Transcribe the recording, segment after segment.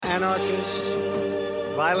anarchists,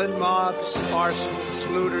 violent mobs,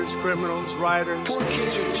 arsonists, looters, criminals, rioters. Poor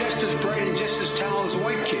kids are just as bright and just as talented as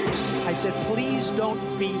white kids. I said, please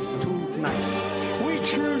don't be too nice. We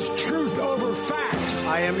choose truth over facts.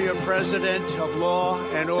 I am your president of law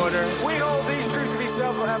and order. We hold these truths to be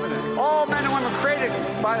self-evident. All men and women created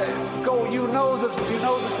by you know the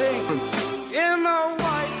thing. In a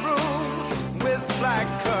white room with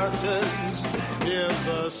black curtains near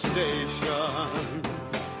the station.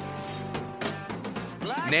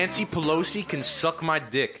 Nancy Pelosi can suck my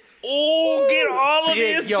dick. Oh, get all of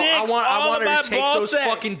this Yo, dick. I want her my to take ball those sack.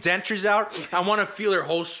 fucking dentures out. I want to feel her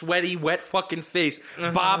whole sweaty, wet fucking face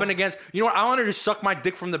bobbing against. You know what? I want her to suck my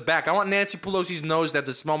dick from the back. I want Nancy Pelosi's nose to have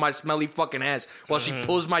to smell my smelly fucking ass while she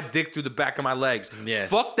pulls my dick through the back of my legs. Yeah.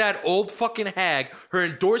 Fuck that old fucking hag. Her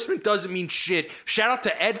endorsement doesn't mean shit. Shout out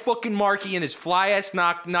to Ed fucking Markey and his fly ass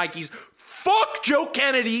Nikes. Fuck Joe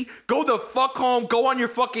Kennedy. Go the fuck home. Go on your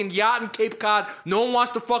fucking yacht in Cape Cod. No one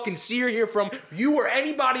wants to fucking see or hear from you or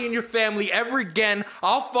anybody in your family ever again.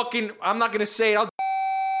 I'm not gonna say it.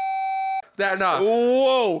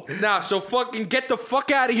 Whoa. Nah, so fucking get the fuck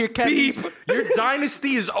out of here, Kennedy. Your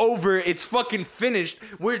dynasty is over. It's fucking finished.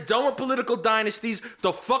 We're done with political dynasties.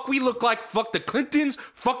 The fuck we look like. Fuck the Clintons.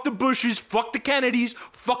 Fuck the Bushes. Fuck the Kennedys.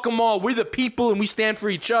 Fuck them all. We're the people and we stand for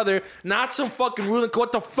each other. Not some fucking ruling.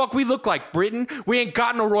 What the fuck we look like, Britain? We ain't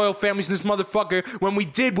got no royal families in this motherfucker. When we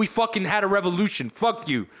did, we fucking had a revolution. Fuck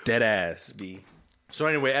you. Dead ass, B. So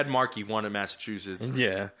anyway, Ed Markey won in Massachusetts.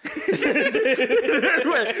 Yeah.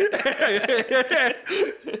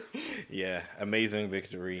 Yeah, amazing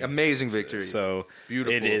victory. Amazing victory. So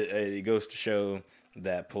Beautiful. It goes to show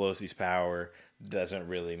that Pelosi's power doesn't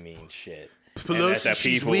really mean shit. Pelosi,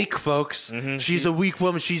 she's weak, folks. She's a weak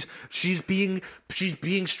woman. She's being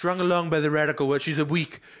strung along by the radical world. She's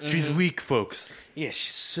She's weak, folks. Yeah,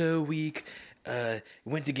 she's so weak.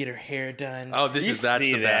 Went to get her hair done. Oh, that's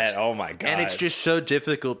the best. Oh my god! And it's just so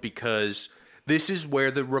difficult because this is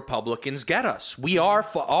where the Republicans get us. We are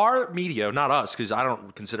for our media, not us, because I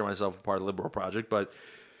don't consider myself a part of the Liberal Project, but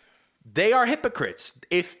they are hypocrites.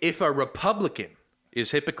 If a Republican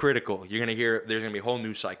is hypocritical, you're gonna hear there's gonna be a whole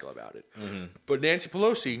news cycle about it. But Nancy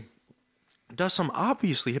Pelosi does some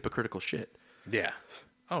obviously hypocritical shit. yeah.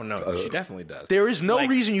 Oh no, she definitely does. There is no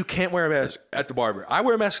reason you can't wear a mask at the barber. I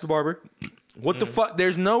wear a mask at the barber. What the fuck?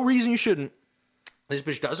 There's no reason you shouldn't. This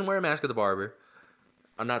bitch doesn't wear a mask at the barber.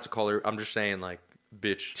 I'm not to call her. I'm just saying, like,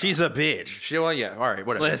 bitch. She's a bitch. Well, yeah, all right,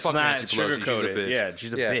 whatever. Let's Fuck not Nancy Pelosi. sugarcoat She's a it. bitch. Yeah,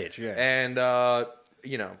 she's a bitch. Yeah. And,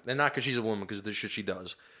 you know, and not because she's a woman, because of the shit she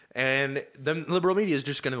does. And the liberal media is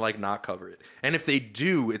just going to, like, not cover it. And if they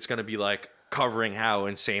do, it's going to be, like, covering how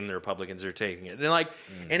insane the Republicans are taking it. And, like,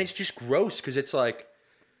 and it's just gross because it's like,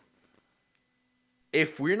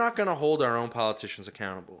 if we're not going to hold our own politicians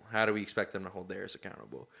accountable, how do we expect them to hold theirs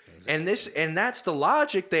accountable? Exactly. And that's the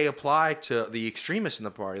logic they apply to the extremists in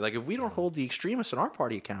the party. Like, if we don't hold the extremists in our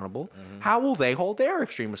party accountable, how will they hold their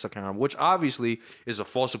extremists accountable? Which obviously is a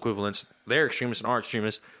false equivalence. They're extremists and our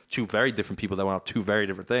extremists, two very different people that want two very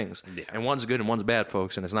different things. Yeah. And one's good and one's bad,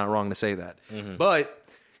 folks, and it's not wrong to say that. But,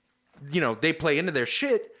 you know, they play into their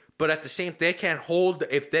shit, but at the same, they can't hold,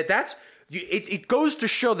 if that's... It goes to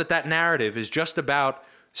show that narrative is just about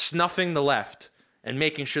snuffing the left and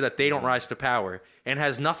making sure that they don't rise to power and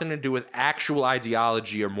has nothing to do with actual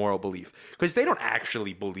ideology or moral belief. Because they don't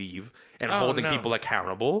actually believe in holding people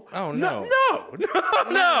accountable. Oh, no.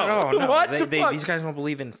 No. What the fuck? These guys don't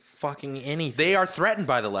believe in fucking anything. They are threatened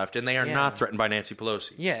by the left, and they are not threatened by Nancy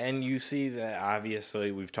Pelosi. Yeah, and you see that,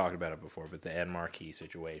 obviously, we've talked about it before, but the Ed Markey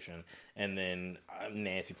situation, and then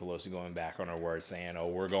Nancy Pelosi going back on her word saying, oh,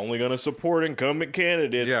 we're only going to support incumbent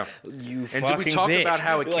candidates. Yeah. You And fucking did we talk bitch. about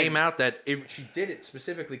how it Like, came out that she did it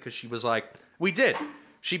specifically because she was like, we did.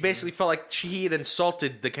 She basically felt like he had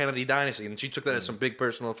insulted the Kennedy dynasty, and she took that as some big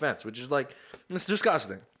personal offense, which is like, it's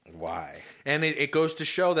disgusting. Why? And it goes to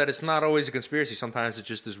show that it's not always a conspiracy. Sometimes it's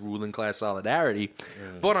just this ruling class solidarity.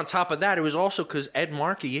 But on top of that, it was also because Ed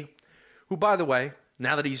Markey, who, by the way,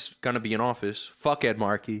 now that he's going to be in office, fuck Ed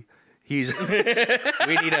Markey. He's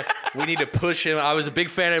we need to push him. I was a big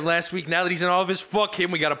fan of him last week. Now that he's in office, fuck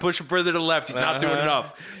him. We got to push him further to the left. He's not doing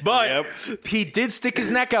enough. But he did stick his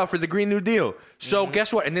neck out for the Green New Deal. So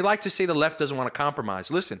guess what? And they like to say the left doesn't want to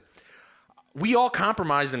compromise. Listen, we all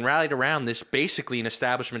compromised and rallied around this, basically an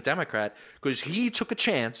establishment Democrat, because he took a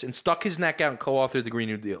chance and stuck his neck out and co-authored the Green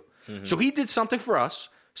New Deal. So he did something for us.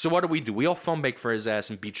 So what do? We all phone bake for his ass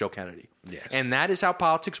and beat Joe Kennedy. Yes. And that is how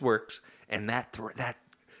politics works. And that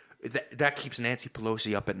that keeps Nancy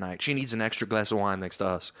Pelosi up at night. She needs an extra glass of wine next to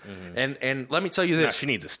us. And let me tell you this. No, she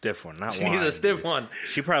needs a stiff one, not She wine. needs a stiff dude. one.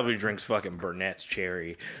 She probably drinks fucking Burnett's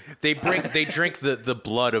Cherry. They drink the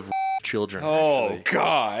blood of children. Oh, actually.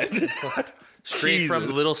 God. Straight from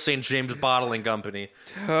Jesus. Little St. James Bottling Company.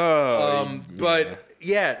 But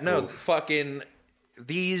yeah, no, fucking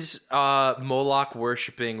these Moloch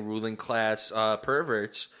worshipping ruling class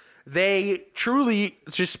perverts, they truly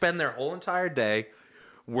just spend their whole entire day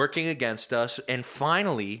working against us. And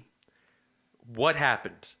finally, what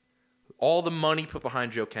happened? All the money put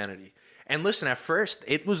behind Joe Kennedy. And listen, at first,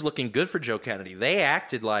 it was looking good for Joe Kennedy. They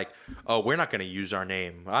acted like, oh, we're not going to use our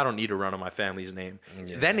name. I don't need to run on my family's name.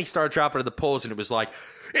 Yeah. Then he started dropping to the polls, and it was like,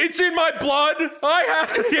 it's in my blood.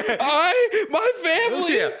 My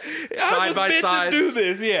family. Yeah. Side by side. to do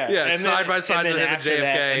this, yeah. Yeah, side by side and to then him and after JFK.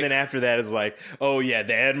 that, and then after that, it's like, oh yeah,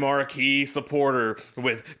 the Ed Markey supporter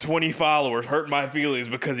with 20 followers hurt my feelings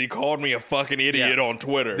because he called me a fucking idiot on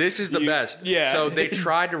Twitter. This is the best. Yeah. So they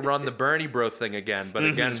tried to run the Bernie bro thing again, but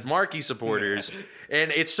against Markey supporters. And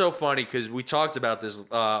it's so funny because we talked about this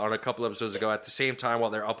on a couple episodes ago. At the same time, while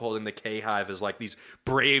they're upholding the K-Hive as like these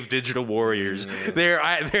brave digital warriors, they're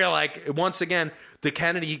like, once again, the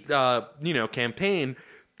Kennedy campaign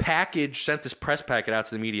sent this press packet out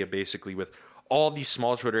to the media basically with all these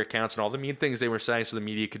small Twitter accounts and all the mean things they were saying, so the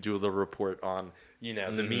media could do a little report on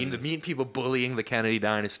the mean people bullying the Kennedy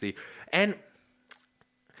dynasty. And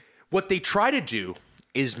what they try to do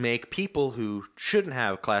is make people who shouldn't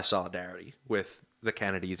have class solidarity with the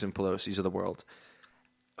Kennedys and Pelosi's of the world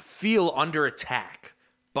feel under attack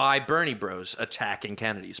by Bernie bros attacking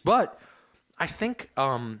Kennedys. But I think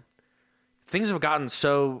things have gotten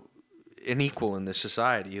so unequal in this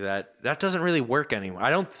society that doesn't really work anymore. I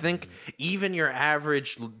don't think even your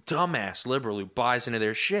average dumbass liberal who buys into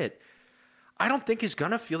their shit, I don't think is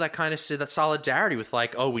going to feel that kind of solidarity with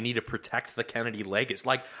like, oh, we need to protect the Kennedy legacy.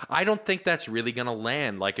 Like, I don't think that's really going to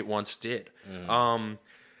land like it once did.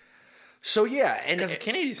 So, yeah. And because the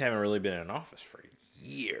Kennedys haven't really been in office for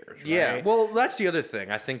years, right? Yeah, well, that's the other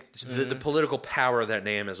thing. I think the political power of that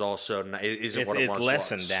name is also isn't what it once was.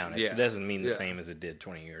 It's lessened down. Yeah. It doesn't mean the same as it did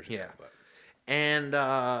 20 years ago. Yeah. But. And,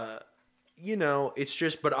 it's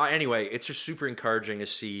just, but anyway, it's just super encouraging to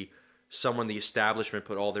see someone the establishment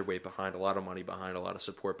put all their weight behind, a lot of money behind, a lot of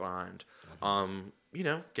support behind,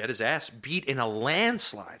 get his ass beat in a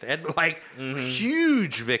landslide and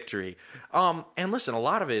huge victory. And listen, a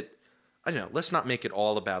lot of it, let's not make it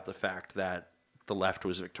all about the fact that the left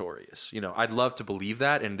was victorious. I'd love to believe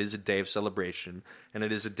that, and it is a day of celebration, and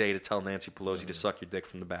it is a day to tell Nancy Pelosi to suck your dick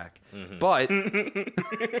from the back. But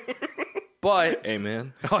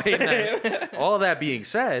Amen. Amen. All that being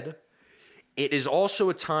said, it is also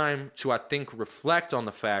a time to, I think, reflect on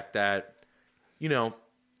the fact that,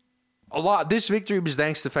 this victory was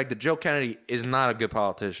thanks to the fact that Joe Kennedy is not a good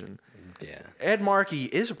politician. Yeah. Ed Markey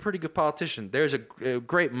is a pretty good politician. There's a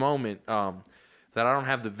great moment that I don't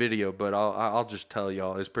have the video, but I'll just tell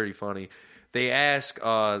y'all. It's pretty funny. They ask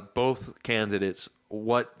both candidates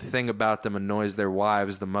what thing about them annoys their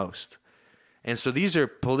wives the most. And so these are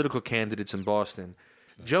political candidates in Boston.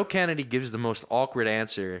 Joe Kennedy gives the most awkward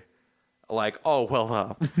answer, like, "Oh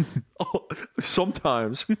well,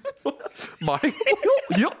 sometimes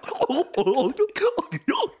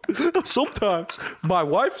sometimes my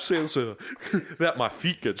wife says that my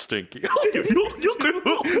feet get stinky."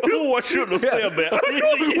 Oh, I shouldn't have said that.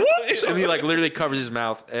 Whoops! And he literally covers his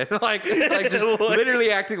mouth and just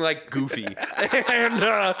literally acting like Goofy.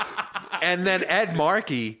 And then Ed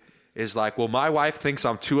Markey is like, well, my wife thinks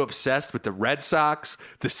I'm too obsessed with the Red Sox,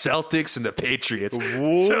 the Celtics, and the Patriots.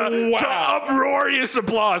 To uproarious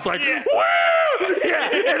applause, like, woo! Yeah,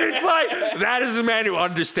 and it's like, that is a man who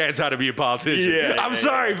understands how to be a politician. Yeah, I'm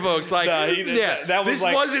sorry, folks. That was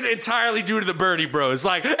this wasn't entirely due to the Bernie bros.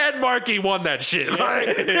 Like, Ed Markey won that shit.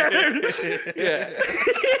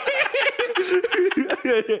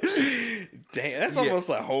 Damn, that's almost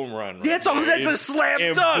a home run. Right? Yeah, that's a slam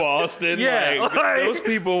in dunk. Boston. Yeah, those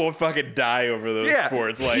people will fucking die over those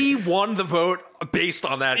sports. He won the vote based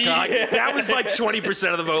on that. That was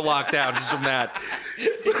 20% of the vote locked down just from that.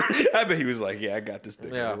 I bet he was like, "Yeah, I got this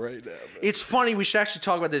thing right now." Man. It's funny. We should actually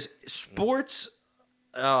talk about this. Sports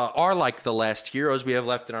are like the last heroes we have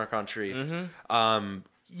left in our country. There's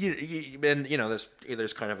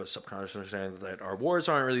kind of a subconscious understanding that our wars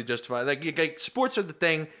aren't really justified. Like sports are the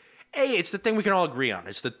thing. It's the thing we can all agree on.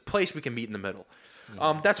 It's the place we can meet in the middle.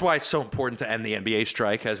 That's why it's so important to end the NBA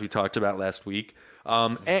strike, as we talked about last week.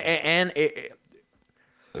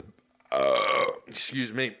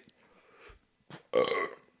 Excuse me.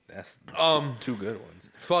 That's two good ones.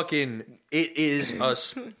 Fucking, it is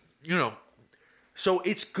So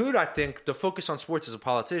it's good, I think, to focus on sports as a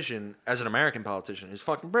politician, as an American politician, is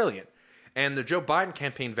fucking brilliant. And the Joe Biden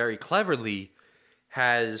campaign very cleverly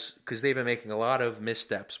has, because they've been making a lot of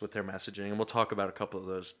missteps with their messaging, and we'll talk about a couple of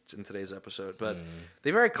those in today's episode, but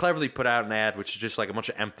they very cleverly put out an ad which is just like a bunch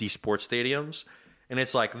of empty sports stadiums, and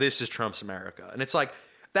it's like, this is Trump's America. And it's like,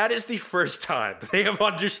 that is the first time they have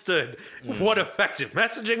understood what effective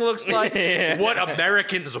messaging looks like, what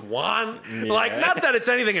Americans want. Yeah. Like, not that it's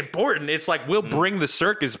anything important. It's like, we'll bring the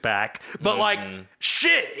circus back. But, like,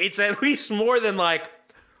 shit, it's at least more than, like,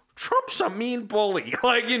 Trump's a mean bully.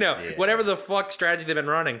 Like, you know, whatever the fuck strategy they've been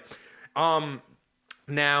running.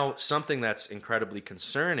 Now, something that's incredibly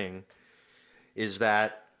concerning is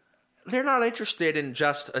that they're not interested in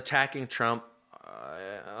just attacking Trump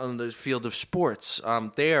on the field of sports.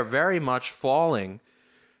 They are very much falling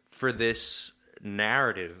for this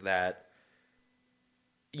narrative that,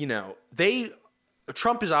 you know,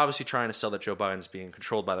 Trump is obviously trying to sell that Joe Biden's being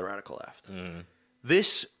controlled by the radical left.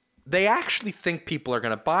 They actually think people are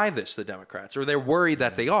going to buy this, the Democrats, or they're worried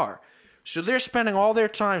that they are. So they're spending all their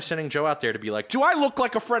time sending Joe out there to be like, do I look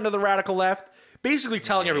like a friend of the radical left? Basically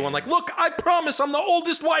telling everyone, like, look, I promise I'm the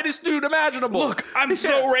oldest, whitest dude imaginable. Look, I'm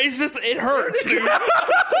so racist, it hurts, dude.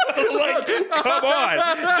 Like, come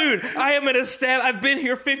on. Dude, I am I've been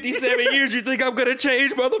here 57 years. You think I'm going to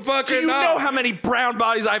change, motherfucker? Do you know how many brown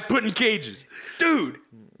bodies I've put in cages? Dude,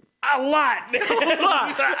 a lot.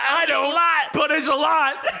 I don't. But it's a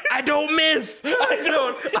lot. I don't miss.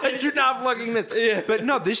 I do not fucking miss. Yeah. But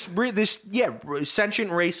no, this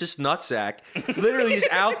sentient racist nutsack literally is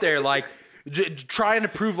out there, like, trying to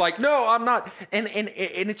prove, like, no, I'm not. And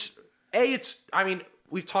it's, I mean,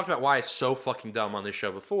 we've talked about why it's so fucking dumb on this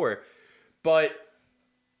show before, but,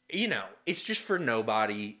 you know, it's just for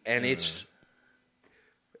nobody. And it's,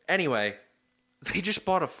 anyway, they just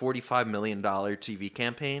bought a $45 million TV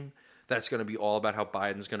campaign that's going to be all about how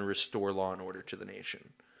Biden's going to restore law and order to the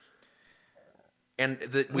nation. And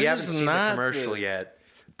we haven't seen the commercial yet,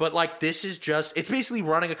 but, like, this is just, it's basically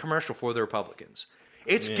running a commercial for the Republicans.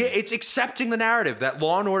 It's accepting the narrative that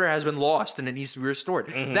law and order has been lost and it needs to be restored.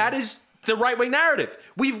 That is the right-wing narrative.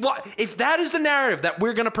 If that is the narrative that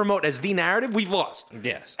we're going to promote as the narrative, we've lost.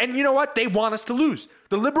 Yes. And you know what? They want us to lose.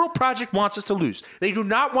 The liberal project wants us to lose. They do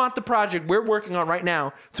not want the project we're working on right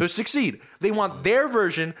now to succeed. They want their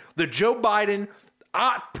version, the Joe Biden,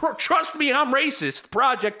 trust me, I'm racist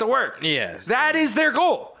project to work. Yes. That is their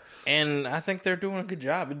goal. And I think they're doing a good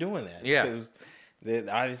job of doing that. Yeah. Because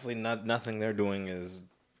obviously nothing they're doing is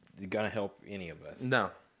going to help any of us.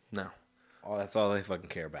 No. That's all they fucking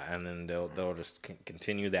care about. And then they'll just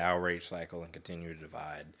continue the outrage cycle and continue to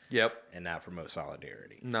divide. Yep. And not promote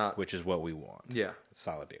solidarity. No. Which is what we want. Yeah.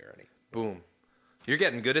 Solidarity. Boom. You're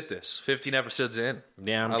getting good at this. 15 episodes in.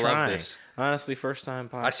 Yeah, I'm I trying. love this. Honestly, first time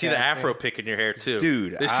podcast. I see the afro pick in your hair too,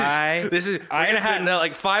 dude. This is. We're gonna have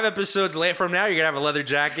like 5 episodes from now. You're gonna have a leather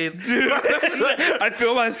jacket, dude. I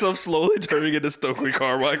feel myself slowly turning into Stokely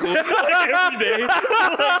Carmichael like, every day.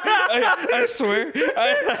 I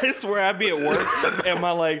swear, I'd be at work and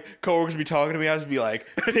my like coworkers be talking to me. I'd just be like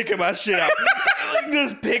picking my shit out,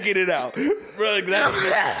 just picking it out, like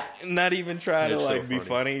not even trying to like be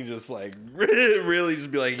funny, just like really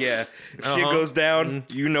just be like, yeah, if shit goes down,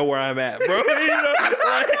 you know where I'm at, bro. You know?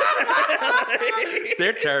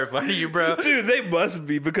 They're terrifying you, bro. Dude, they must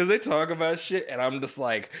be, because they talk about shit and I'm just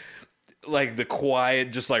like the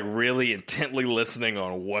quiet, just like really intently listening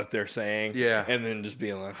on what they're saying. Yeah. And then just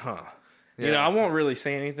being like, huh. Yeah. You know, I won't really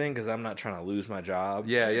say anything because I'm not trying to lose my job.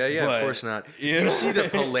 Yeah, but, of course not. You You see the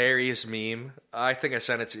hilarious meme? I think I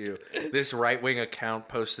sent it to you. This right-wing account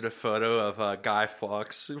posted a photo of Guy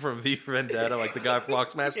Fawkes from V for Vendetta, like the Guy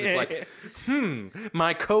Fawkes mask. It's like,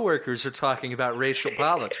 my coworkers are talking about racial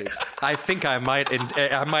politics. I think I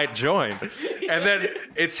might join. And then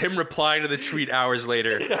it's him replying to the tweet hours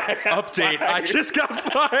later. Update, I just got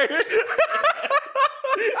fired.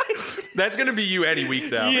 That's gonna be you any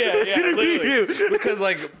week now. Yeah, it's gonna be you because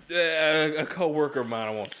like a coworker of mine,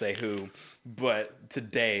 I won't say who, but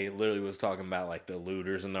today literally was talking about like the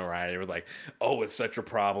looters and the riot. It was like, oh, it's such a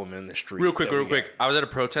problem in the streets. Real quick. I was at a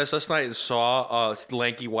protest last night and saw a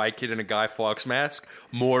lanky white kid in a Guy Fawkes mask.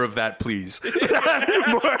 More of that, please.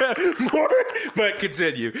 more. But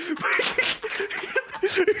continue.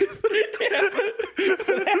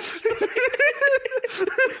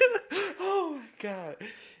 Oh my god.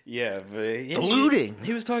 Yeah, but the looting.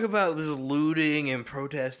 He was talking about this looting and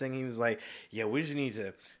protesting. He was like, "Yeah, we just need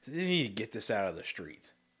to get this out of the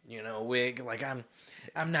streets." wig. Like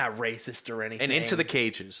I'm not racist or anything. And into the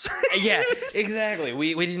cages. Yeah, exactly.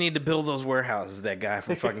 We just need to build those warehouses that guy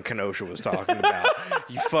from fucking Kenosha was talking about.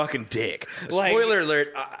 You fucking dick. Spoiler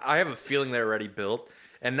alert, I have a feeling they're already built.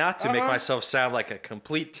 And not to make myself sound like a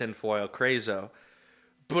complete tinfoil crazo,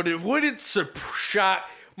 but it wouldn't shock.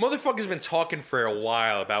 Motherfucker's been talking for a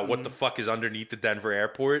while about what the fuck is underneath the Denver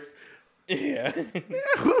airport. Yeah.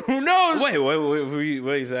 Who knows? Wait,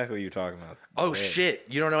 what exactly are you talking about? Oh, shit.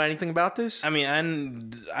 You don't know anything about this? I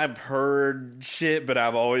mean, I've heard shit, but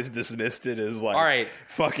I've always dismissed it as like all right,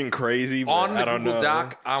 fucking crazy. But on the I don't Google know.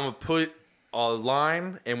 Doc, I'm going to put a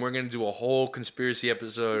line, and we're going to do a whole conspiracy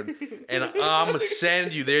episode, and I'm going to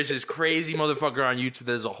send you, there's this crazy motherfucker on YouTube,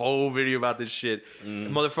 there's a whole video about this shit.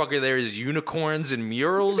 Motherfucker, there is unicorns and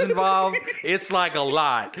murals involved. It's like a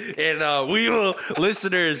lot. And we will,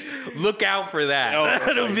 listeners, look out for that. Oh,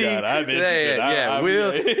 That'll my be, God, I'm interested. yeah.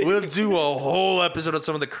 We'll do a whole episode on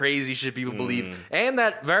some of the crazy shit people believe. And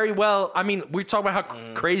that very well, I mean, we talk about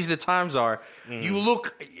how crazy the times are. You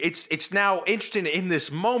look, it's now interesting in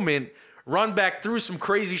this moment. Run back through some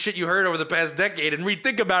crazy shit you heard over the past decade and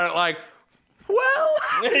rethink about it like, well,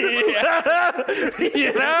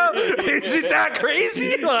 is it that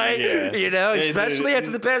crazy? Like, especially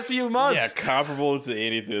after the past few months. Yeah, comparable to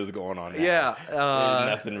anything that's going on now. Yeah.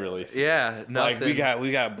 There's nothing really. Yeah, nothing. Like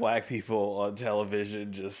we got black people on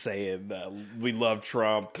television just saying that we love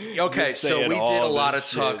Trump. Okay, just so saying we did all a lot of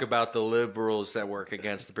this talk shit. about the liberals that work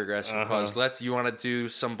against the progressive cause. You want to do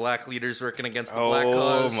some black leaders working against the black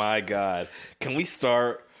cause? Oh my God! Can we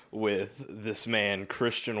start with this man,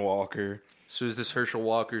 Christian Walker? So is this Herschel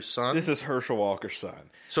Walker's son? This is Herschel Walker's son.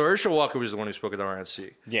 So Herschel Walker was the one who spoke at the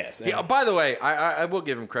RNC. Yes. Yeah. By the way, I will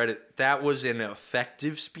give him credit. That was an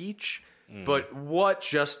effective speech, but what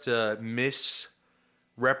just a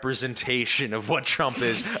misrepresentation of what Trump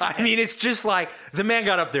is. I mean, it's just like the man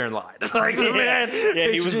got up there and lied. Like the man. Yeah,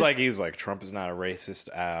 he was just, like, Trump is not a racist.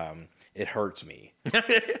 It hurts me.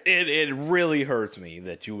 it really hurts me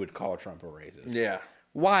that you would call Trump a racist. Yeah.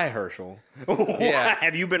 Why, Herschel? Yeah.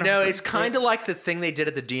 Have you been? No, it's kind of like the thing they did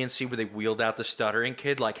at the DNC where they wheeled out the stuttering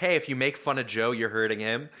kid. Like, hey, if you make fun of Joe, you're hurting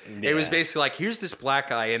him. Yeah. It was basically like, here's this black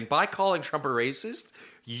guy, and by calling Trump a racist,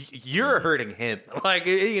 you're hurting him. Like,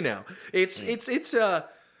 it's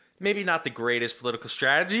maybe not the greatest political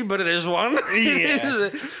strategy, but it is one. Yeah.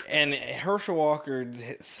 And Herschel Walker's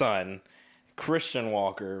son, Christian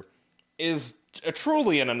Walker, is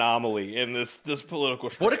truly an anomaly in this political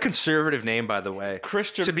strategy. What a conservative name, by the way.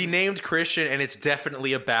 Christian. To be named Christian, and it's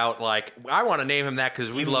definitely about, like, I want to name him that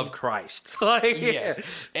because we love Christ. Like,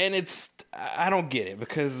 Yes. And I don't get it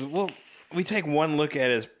because, well, we take one look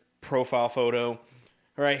at his profile photo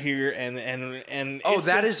right here and Oh, it's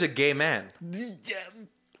that just- is a gay man.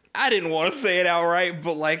 I didn't want to say it outright,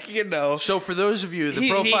 but So for those of you, the He-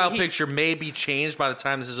 profile he- picture may be changed by the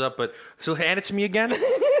time this is up, but so hand it to me again.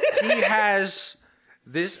 He has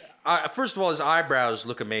this. First of all, his eyebrows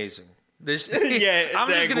look amazing. This, yeah,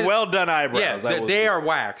 well done eyebrows. Yeah, they are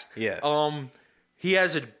waxed. Yes. He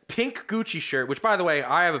has a pink Gucci shirt, which, by the way,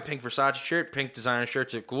 I have a pink Versace shirt. Pink designer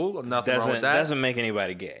shirts are cool. Nothing wrong with that. Doesn't make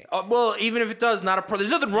anybody gay. Well, even if it does, there's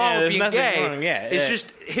nothing wrong with there's being nothing gay. wrong, yeah. It's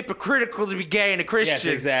just hypocritical to be gay and a Christian. Yes,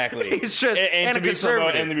 exactly. It's just and to a be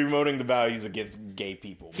conservative. and to be promoting the values against gay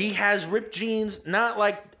people. He has ripped jeans, not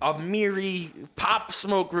like a Miri Pop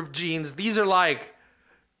Smoke ripped jeans. These are like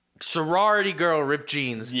sorority girl ripped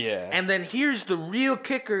jeans. Yeah. And then here's the real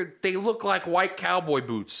kicker. They look like white cowboy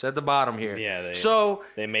boots at the bottom here. Yeah,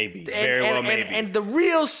 they may be. Very well may be. And the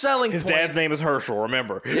real selling His point, dad's name is Herschel,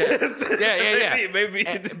 remember? yeah. Maybe.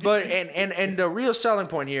 And the real selling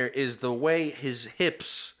point here is the way his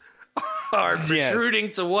hips are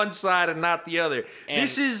protruding to one side and not the other.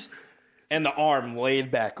 And the arm laid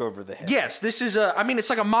back over the head. Yes, this is it's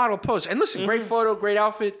like a model pose. And listen, great photo, great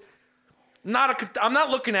outfit. I'm not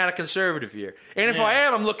looking at a conservative here. And if I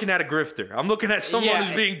am, I'm looking at a grifter. I'm looking at someone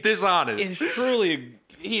who's being dishonest.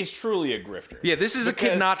 He is truly a grifter. Yeah, this is a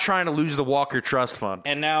kid not trying to lose the Walker Trust Fund.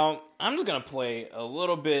 And now I'm just gonna play a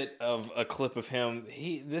little bit of a clip of him.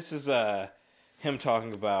 This is him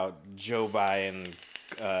talking about Joe Biden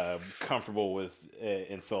comfortable with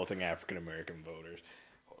insulting African American voters.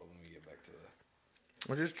 Hold on, let me get back to that.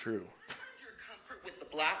 Which is true. With the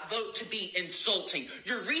black vote to be insulting.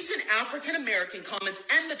 Your recent African American comments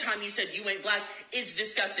and the time you said you ain't black is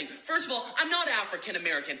disgusting. First of all, I'm not African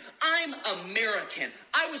American. I'm American.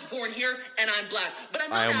 I was born here and I'm black, but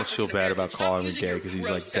I'm not I almost feel bad about African-American. calling him Stop gay using because your he's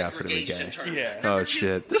like gross definitely gay. segregation terms. Yeah. Number Oh, two,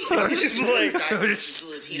 shit. we Just like- the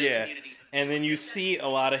Latino Yeah, community. and then you see a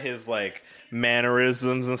lot of his like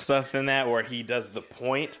mannerisms and stuff in that where he does the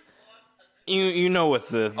point. You know what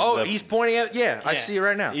the he's pointing at. Yeah, I see it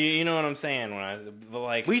right now. You know what I'm saying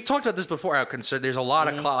We talked about this before. How there's a lot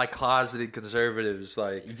of closeted conservatives.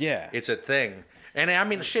 It's a thing. And I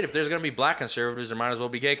mean, shit. If there's gonna be black conservatives, there might as well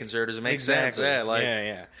be gay conservatives. It makes sense.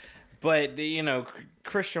 Yeah, But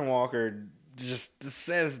Christian Walker just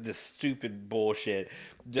says this stupid bullshit.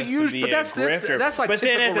 Just to be that's like but typical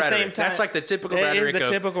then at the rhetoric. same time, that's like the typical that rhetoric. Is the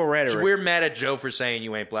typical rhetoric. We're mad at Joe for saying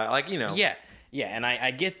you ain't black. Yeah, and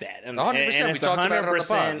I get that. And, 100%. And we talked about it on the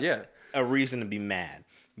pod. Yeah, a reason to be mad.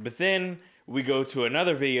 But then we go to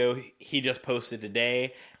another video he just posted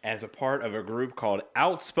today as a part of a group called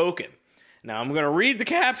Outspoken. Now I'm going to read the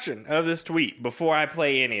caption of this tweet before I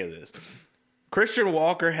play any of this. Christian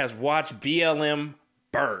Walker has watched BLM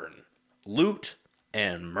burn, loot,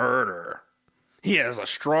 and murder. He has a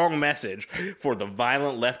strong message for the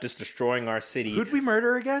violent leftists destroying our city. Who'd we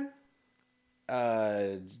murder again?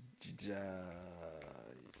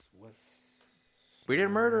 We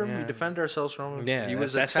didn't murder him. We defended ourselves from him. Yeah, he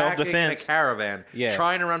was that's attacking self-defense. a caravan, Yeah.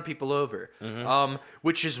 trying to run people over,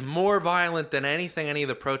 which is more violent than anything any of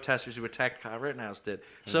the protesters who attacked Kyle Rittenhouse did.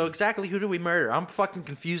 So exactly who did we murder? I'm fucking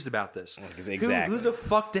confused about this. Exactly. Who the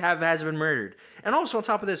fuck has been murdered? And also on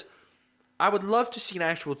top of this, I would love to see an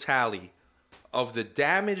actual tally of the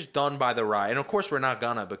damage done by the riot. And of course we're not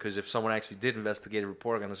gonna, because if someone actually did investigate a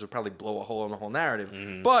reporting on this, it would probably blow a hole in the whole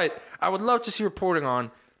narrative. But I would love to see reporting on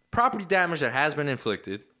property damage that has been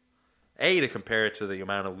inflicted, A, to compare it to the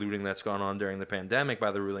amount of looting that's gone on during the pandemic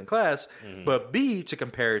by the ruling class, but B, to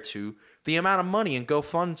compare it to the amount of money in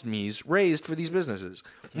GoFundMe's raised for these businesses.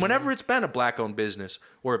 Whenever it's been a black-owned business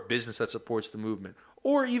or a business that supports the movement,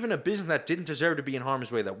 or even a business that didn't deserve to be in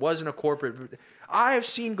harm's way, that wasn't a corporate, I have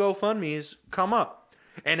seen GoFundMe's come up.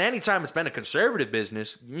 And anytime it's been a conservative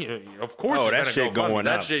business, of course, that shit going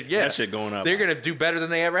up. That shit going up. They're gonna do better than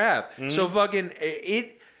they ever have. So fucking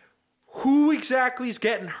it. Who exactly is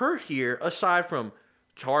getting hurt here aside from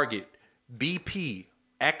Target, BP,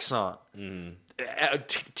 Exxon,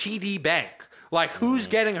 TD Bank? Like, who's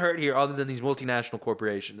getting hurt here other than these multinational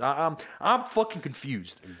corporations? I'm fucking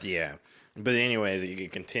confused. Yeah. But anyway,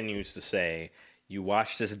 it continues to say, you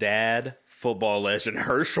watched his dad, football legend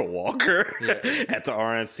Herschel Walker, at the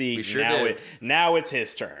RNC. We sure did. Now it's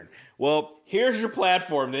his turn. Well, here's your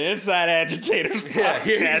platform, the Inside Agitators podcast. Yeah,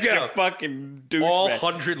 here you go. You fucking douchebag. All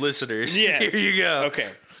 100 listeners. Yes. Here you go. Okay.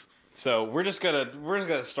 So we're just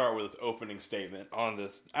gonna start with this opening statement on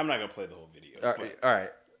this. I'm not gonna play the whole video. All right.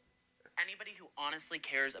 Anybody who honestly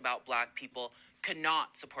cares about black people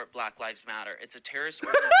cannot support Black Lives Matter. It's a terrorist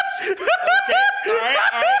organization. All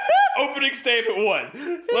right. Opening statement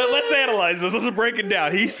 1. Let's analyze this. Let's break it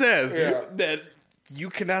down. He says that you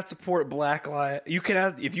cannot support Black Lives. You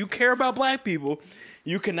cannot, if you care about black people,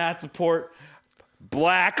 you cannot support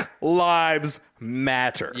Black Lives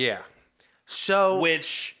Matter. Yeah. So,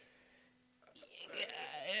 Which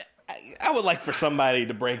I would like for somebody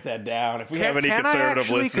to break that down. If we have any conservative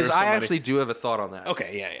listeners, because I actually do have a thought on that.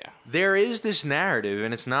 Okay, yeah. There is this narrative,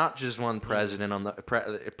 and it's not just one president on the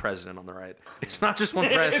president on the right. It's not just one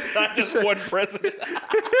president. It's not just one president.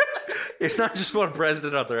 It's not just one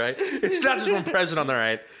president on the right. It's not just one president on the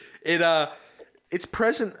right. It's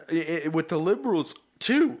present with the liberals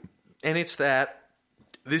too, and it's that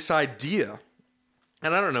this idea,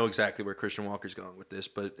 and I don't know exactly where Christian Walker's going with this,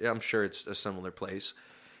 but I'm sure it's a similar place.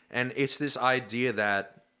 And it's this idea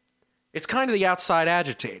that it's kind of the outside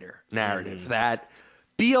agitator narrative that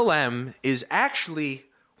BLM is actually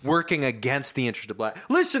working against the interest of black.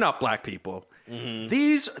 Listen up, black people.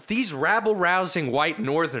 These rabble-rousing white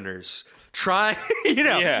northerners try,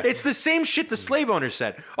 it's the same shit the slave owners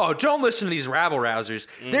said. Oh, don't listen to these rabble-rousers.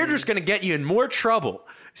 They're just going to get you in more trouble.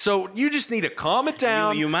 So you just need to calm it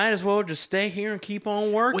down. You might as well just stay here and keep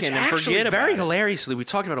on working. Which and actually, forget about very it. hilariously, we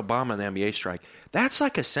talked about Obama and the NBA strike. That's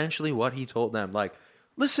like essentially what he told them. Like,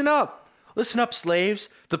 listen up, slaves.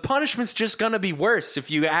 The punishment's just gonna be worse if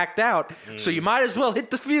you act out. So you might as well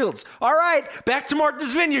hit the fields. All right, back to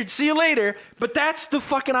Martha's Vineyard. See you later. But that's the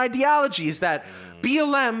fucking ideology: is that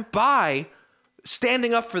BLM, by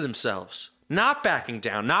standing up for themselves, not backing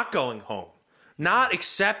down, not going home, not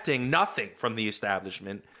accepting nothing from the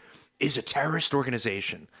establishment, is a terrorist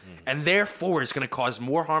organization. And therefore is going to cause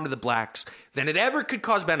more harm to the blacks than it ever could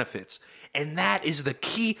cause benefits. And that is the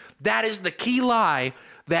key lie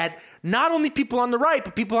that not only people on the right,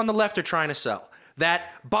 but people on the left are trying to sell.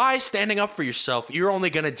 That by standing up for yourself, you're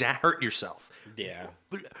only going to hurt yourself. Yeah.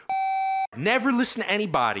 Never listen to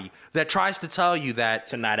anybody that tries to tell you that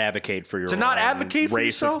To not advocate for your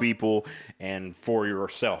race of people and for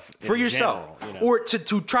yourself. for yourself, general, or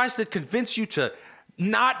to tries to convince you to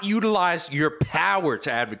not utilize your power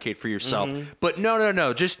to advocate for yourself, but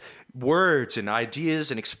no, just words and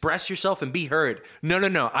ideas and express yourself and be heard.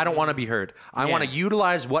 No, I don't want to be heard. I want to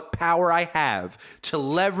utilize what power I have to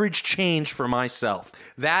leverage change for myself.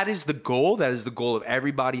 That is the goal. That is the goal of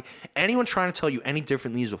everybody. Anyone trying to tell you any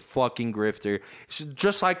differently is a fucking grifter. It's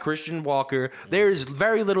just like Christian Walker, there is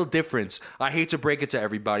very little difference, I hate to break it to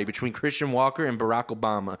everybody, between Christian Walker and Barack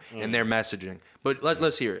Obama and their messaging. But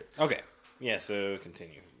let's hear it. Okay. Yeah, so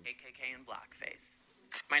continue. KKK and blackface.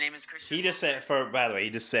 My name is Christian. He just said, by the way, he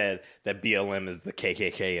just said that BLM is the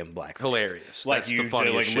KKK and blackface. Hilarious. Like That's you, the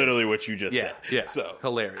funniest like shit. literally what you just said. Yeah, So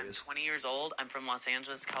hilarious. 20 years old. I'm from Los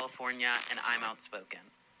Angeles, California, and I'm outspoken.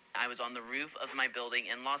 I was on the roof of my building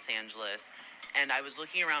in Los Angeles, and I was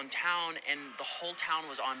looking around town, and the whole town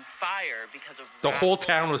was on fire because of The whole radical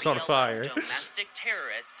town was on BLM fire. domestic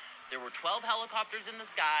terrorists. There were 12 helicopters in the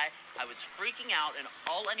sky. I was freaking out, and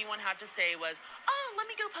all anyone had to say was, "Oh, let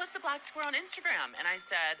me go post a black square on Instagram." And I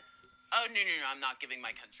said, "Oh, no, I'm not giving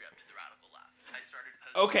my country up to the radical left." I started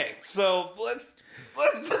posting. okay, so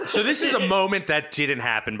let's So this is a moment that didn't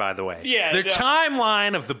happen, by the way. Yeah, The no.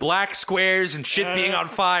 timeline of the black squares and shit being on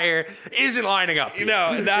fire isn't lining up. here.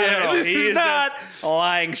 no, not at all. This He is is not. just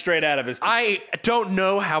lying straight out of his teeth. I don't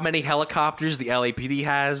know how many helicopters the LAPD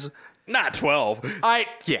has. Not 12. I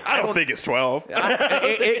don't think it's 12.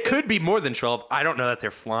 it could be more than 12. I don't know that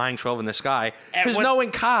they're flying 12 in the sky. Because what-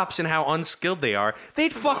 knowing cops and how unskilled they are,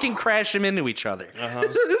 they'd fucking crash them into each other. Yeah, They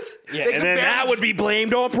and could then that barely- would be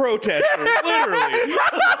blamed on protesters. Literally.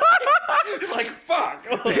 Like, fuck.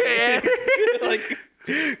 Like,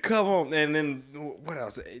 come on. And then, what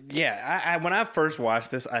else? Yeah, I when I first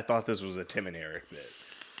watched this, I thought this was a Tim and Eric bit.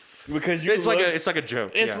 Because It's like a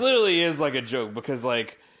joke. It yeah. literally is like a joke because,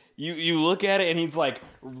 like, you look at it and he's, like,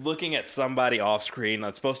 looking at somebody off screen.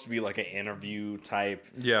 It's supposed to be, like, an interview type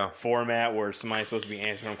format where somebody's supposed to be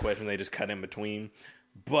answering a question. They just cut in between.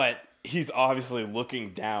 But he's obviously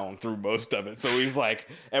looking down through most of it. So he's, like,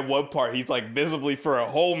 at one part, he's, like, visibly for a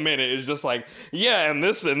whole minute is just like, yeah, and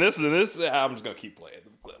this and this and this. I'm just going to keep playing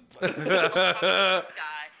the clip. the sky.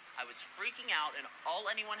 I was freaking out, and all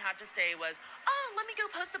anyone had to say was, "Oh, let me go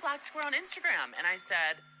post a black square on Instagram." And I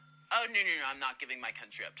said, "Oh, no, I'm not giving my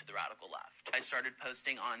country up to the radical left." I started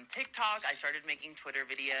posting on TikTok. I started making Twitter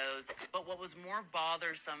videos. But what was more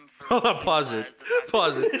bothersome for Hold me on, pause it. was the fact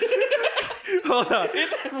Pause it. Hold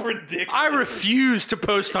on. Ridiculous. I refuse to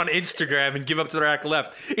post on Instagram and give up to the radical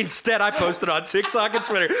left. Instead, I posted on TikTok and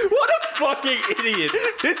Twitter. What a fucking idiot.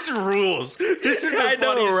 This rules. This is the I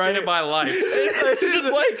know, funniest right? shit of my life. It's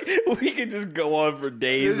just like we can just go on for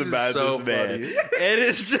days This is about so this man. funny. And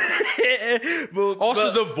it's just,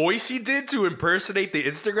 Also, the voice he did to impersonate the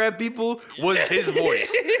Instagram people was his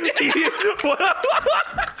voice.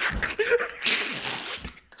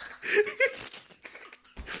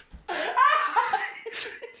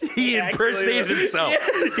 He impersonated himself.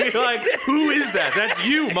 He's like, who is that? That's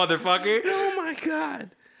you, motherfucker. oh my god,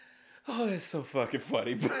 oh that's so fucking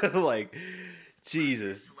funny. But like,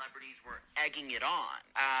 Jesus, celebrities were egging it on.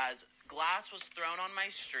 As glass was thrown on my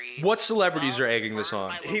street. What celebrities are bombs egging this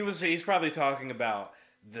burned on? my he's probably talking about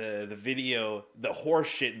the video, the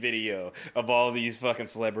horseshit video of all these fucking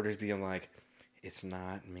celebrities being like, it's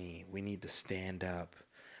not me. We need to stand up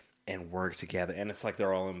and work together. And it's like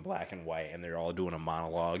they're all in black and white and they're all doing a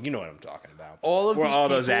monologue. You know what I'm talking about. All of Where these all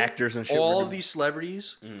those people, actors and shit. all were of these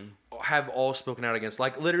celebrities Mm. have all spoken out against.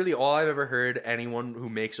 Like literally, all I've ever heard anyone who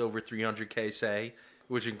makes over 300K say,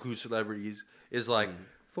 which includes celebrities, is like, Mm.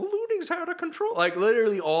 the looting's out of control. Like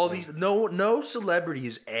literally, all these no celebrity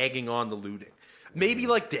is egging on the looting. Maybe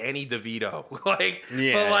like Danny DeVito, like,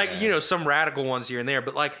 Yeah. but like, you know, some radical ones here and there.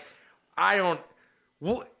 But like, I don't.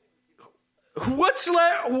 What's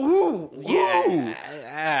who? Yeah,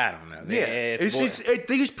 I don't know. Yeah,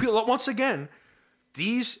 these people, once again,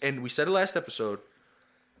 these, and we said it last episode,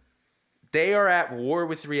 they are at war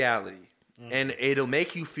with reality. And it'll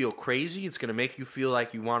make you feel crazy. It's going to make you feel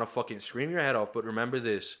like you want to fucking scream your head off. But remember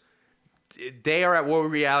this. They are at war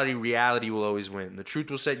with reality. Reality will always win. The truth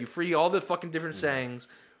will set you free. All the fucking different sayings.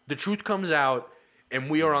 The truth comes out. And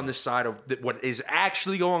we are on the side of what is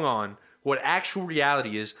actually going on. What actual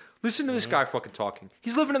reality is. Listen to this guy fucking talking.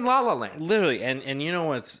 He's living in La La Land. Literally, and you know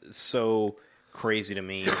what's so crazy to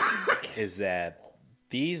me is that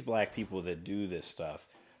these black people that do this stuff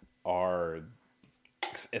are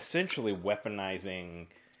essentially weaponizing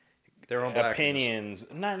Their own blackness. opinions.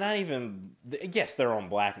 Not even. Yes, their own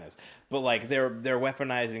blackness, but like they're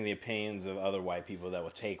weaponizing the opinions of other white people that will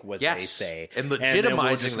take what they say and then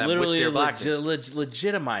legitimizing them with their blackness.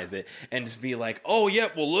 Legitimize it and just be like, oh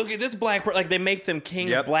yep, well look at this black like they make them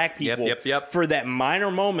king of black people for that minor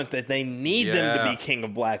moment that they need them to be king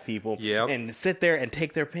of black people and sit there and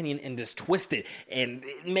take their opinion and just twist it and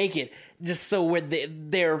make it just so where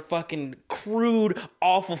they're fucking crude,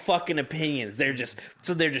 awful fucking opinions. They're just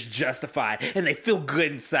justified and they feel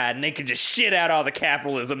good inside and they can just shit out all the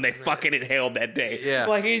capitalism they fucking inhaled that day. Yeah,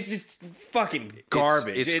 like it's just fucking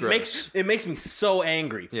garbage. It makes me so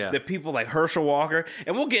angry that people like Herschel Walker,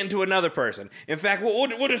 and we'll get into another person. In fact, we'll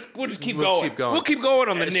just keep going. We'll keep going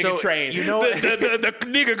on the nigga train. You know, the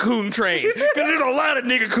nigga coon train, because there's a lot of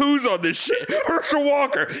nigga coons on this shit. Herschel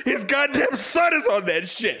Walker, his goddamn son is on that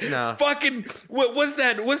shit. No. Fucking what's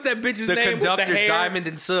that bitch's name? The conductor, with the hair? Diamond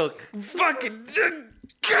and Silk. Fucking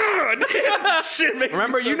God, shit makes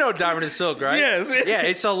remember, you know Diamond and Silk, right? Yes. Yeah,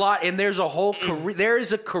 it's a lot, and there's a whole career. There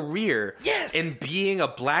is a career in being a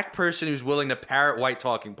black person who's willing to parrot white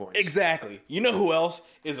talking points. Exactly. You know who else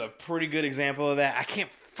is a pretty good example of that? I can't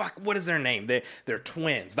what is their name? They're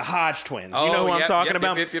twins, the Hodge twins. You know who I'm talking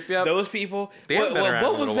about? Yep. Those people. They haven't been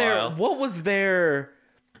around in a while. What was their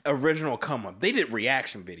original come up? They did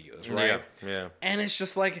reaction videos, right? Yeah. And it's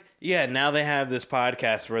just like, now they have this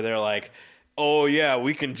podcast where they're like, oh yeah,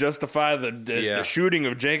 we can justify the shooting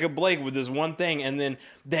of Jacob Blake with this one thing, and then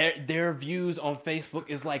their views on Facebook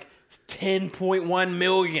is like 10.1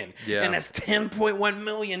 million. Yeah. And that's 10.1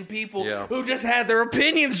 million people who just had their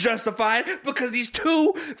opinions justified because these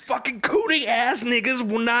two fucking cooting ass niggas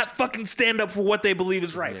will not fucking stand up for what they believe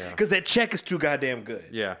is right. Because that check is too goddamn good.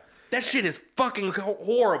 Yeah. That shit is fucking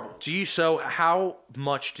horrible. So how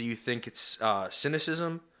much do you think it's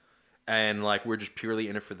cynicism and like we're just purely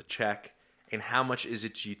in it for the check? And how much is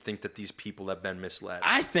it do you think that these people have been misled?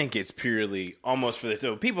 I think it's purely almost for the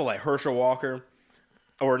so people like Herschel Walker,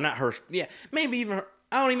 or not Herschel. Yeah, maybe even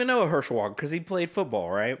I don't even know a Herschel Walker because he played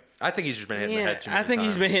football, right? I think he's just been hitting the head too many times. I think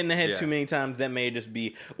he's been hitting the head too many times. That may just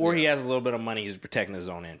be, or he has a little bit of money. He's protecting his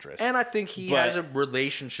own interest. And I think he has a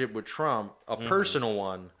relationship with Trump, a personal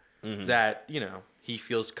one, that he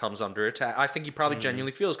feels comes under attack. I think he probably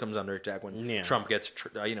genuinely feels comes under attack when Trump gets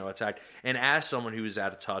attacked. And as someone who is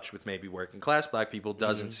out of touch with maybe working class black people,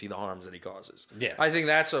 doesn't see the harms that he causes. Yeah, I think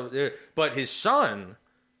that's but his son,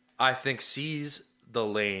 I think, sees the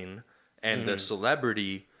lane and the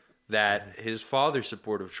celebrity that his father's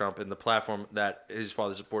support of Trump and the platform that his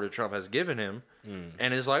father's support of Trump has given him,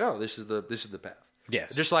 and is like, oh, this is the path. Yeah,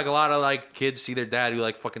 just like a lot of like kids see their dad who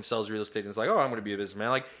like fucking sells real estate and is like, oh, I'm going to be a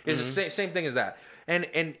businessman. Like it's the same thing as that.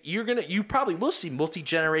 And you probably will see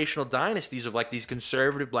multi-generational dynasties of like these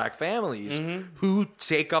conservative black families who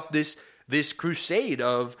take up this crusade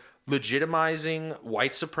of legitimizing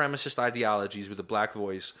white supremacist ideologies with a black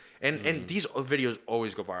voice. And these videos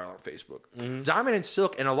always go viral on Facebook. Diamond and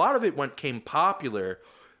Silk, and a lot of it came popular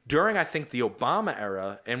during, I think, the Obama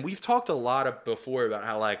era. And we've talked a lot before about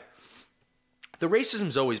how like the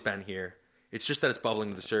racism's always been here. It's just that it's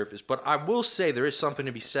bubbling to the surface. But I will say there is something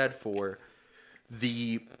to be said for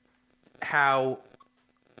how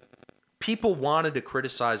people wanted to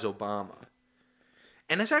criticize Obama.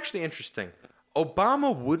 And it's actually interesting.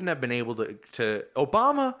 Obama wouldn't have been able to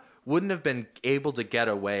get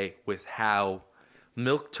away with how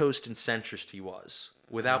milquetoast and centrist he was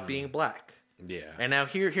without being black. Yeah. And now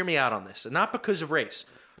hear me out on this. And not because of race.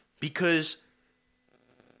 Because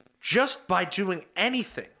just by doing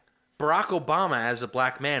anything, Barack Obama as a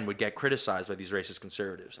black man would get criticized by these racist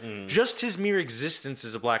conservatives. Just his mere existence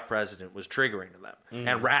as a black president was triggering to them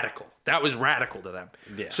and radical. That was radical to them.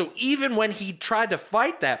 Yeah. So even when he tried to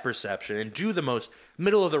fight that perception and do the most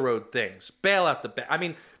middle of the road things, bail out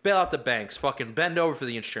the banks, fucking bend over for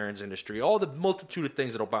the insurance industry, all the multitude of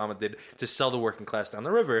things that Obama did to sell the working class down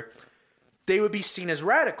the river, they would be seen as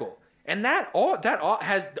radical. And that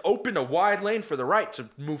has opened a wide lane for the right to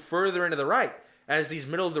move further into the right, as these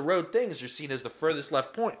middle-of-the-road things are seen as the furthest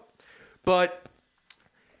left point. But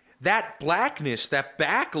that blackness, that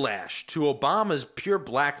backlash to Obama's pure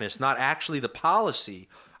blackness, not actually the policy,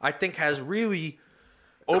 I think has really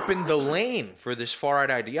opened the lane for this far-right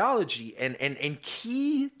ideology. And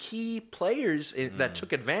key players that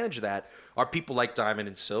took advantage of that are people like Diamond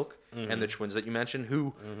and Silk and the twins that you mentioned,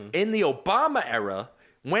 who in the Obama era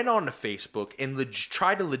went on to Facebook and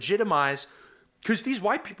tried to legitimize, because these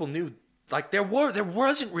white people knew like there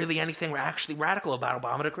wasn't really anything actually radical about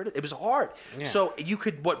Obama to criticize. It was hard. Yeah. So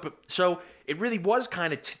so it really was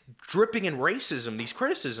kind of dripping in racism, these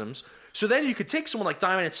criticisms. So then you could take someone like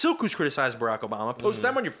Diamond and Silk, who's criticized Barack Obama, post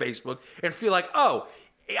them on your Facebook, and feel like, oh,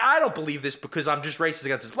 I don't believe this because I'm just racist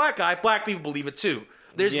against this black guy. Black people believe it too.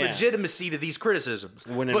 There's Yeah. legitimacy to these criticisms.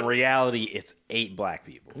 When in reality, it's 8 black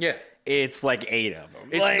people. Yeah. It's like 8 of them.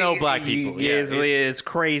 It's no black people. Yeah, It's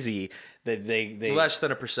crazy that they less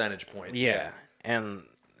than a percentage point. Yeah. And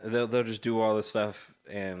they'll just do all this stuff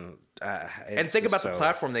and think about the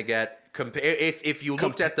platform they get. If you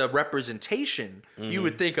looked at the representation, you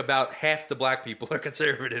would think about half the black people are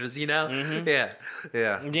conservatives. You know, yeah,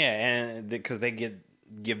 and because they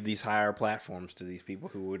give these higher platforms to these people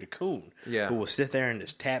who would coon, who will sit there and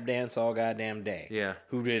just tap dance all goddamn day,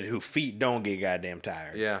 who feet don't get goddamn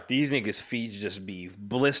tired, these niggas' feet just be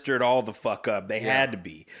blistered all the fuck up. They had to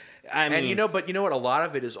be. I mean, but you know what? A lot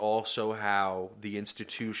of it is also how the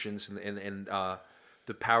institutions and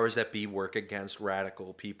the powers that be work against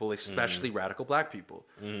radical people, especially radical black people.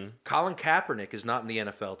 Colin Kaepernick is not in the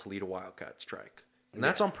NFL to lead a wildcat strike, and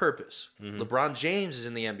that's on purpose. LeBron James is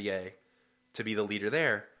in the NBA to be the leader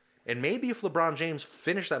there, and maybe if LeBron James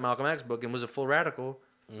finished that Malcolm X book and was a full radical,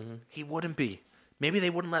 he wouldn't be. Maybe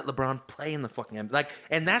they wouldn't let LeBron play in the fucking NBA.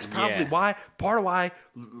 And that's probably part of why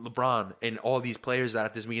LeBron and all these players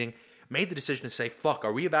at this meeting made the decision to say, fuck,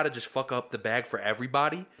 are we about to just fuck up the bag for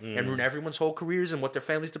everybody and ruin everyone's whole careers and what their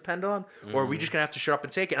families depend on? Or are we just going to have to shut up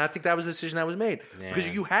and take it? And I think that was the decision that was made. Because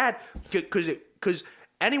you had, because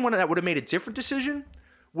anyone that would have made a different decision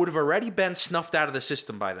would have already been snuffed out of the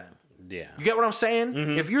system by then. Yeah. You get what I'm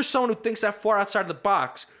saying? If you're someone who thinks that far outside the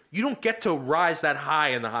box, you don't get to rise that high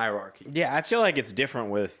in the hierarchy. Yeah, I feel like it's different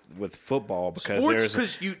with football because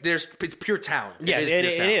sports, there's pure talent. Yeah, it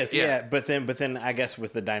is. Yeah, but then I guess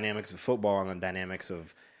with the dynamics of football and the dynamics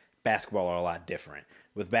of basketball are a lot different.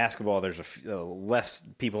 With basketball, there's less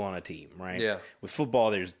people on a team, right? Yeah. With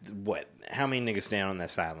football, there's how many niggas stand on that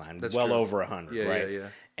sideline? That's well true. Over 100, right? Yeah.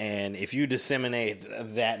 And if you disseminate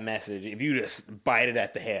that message, if you just bite it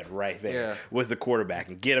at the head right there with the quarterback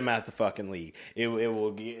and get him out the fucking league, it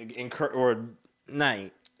will encourage or not.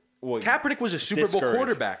 Well, Kaepernick was a Super Bowl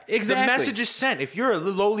quarterback. Exactly. The message is sent. If you're a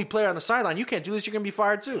lowly player on the sideline, you can't do this. You're going to be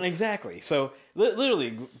fired too. Exactly. So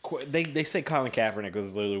literally, they say Colin Kaepernick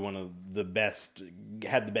was literally one of the best,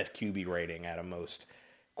 had the best QB rating out of most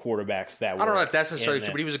quarterbacks that were. I don't know if that's necessarily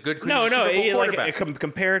true, but he was a good Super Bowl quarterback.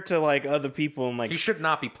 Compared to like other people, and like he should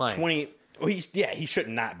not be playing. He should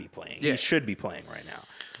not be playing. Yeah. He should be playing right now.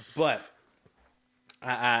 But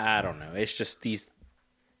I don't know. It's just these.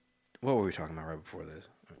 What were we talking about right before this?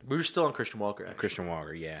 We were still on Christian Walker. Actually. Christian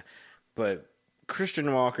Walker, yeah. But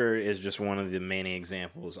Christian Walker is just one of the many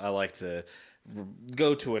examples. I like to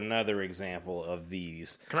go to another example of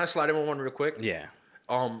these. Can I slide in one real quick? Yeah.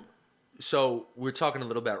 So we're talking a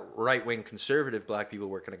little about right-wing conservative black people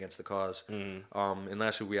working against the cause. And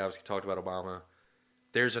last week we obviously talked about Obama.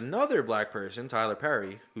 There's another black person, Tyler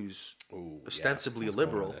Perry, who's ostensibly a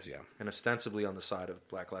liberal and ostensibly on the side of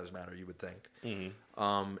Black Lives Matter, you would think.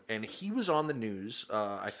 And he was on the news,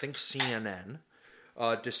 I think CNN,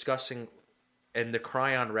 discussing, and the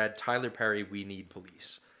cryon read, Tyler Perry, we need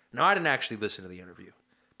police. Now, I didn't actually listen to the interview,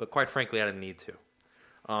 but quite frankly, I didn't need to.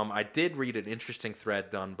 I did read an interesting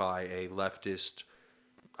thread done by a leftist.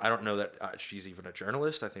 I don't know that she's even a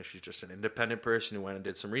journalist. I think she's just an independent person who went and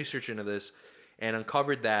did some research into this and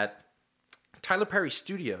uncovered that Tyler Perry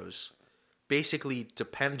Studios basically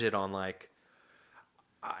depended on, like,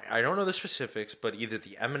 I don't know the specifics, but either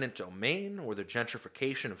the eminent domain or the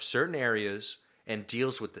gentrification of certain areas and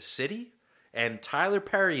deals with the city. And Tyler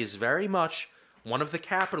Perry is very much one of the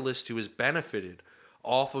capitalists who has benefited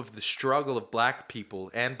off of the struggle of black people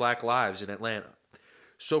and black lives in Atlanta.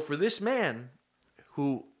 So for this man,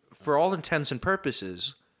 who, for all intents and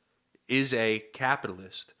purposes, is a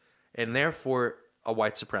capitalist, and therefore a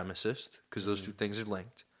white supremacist, because those two things are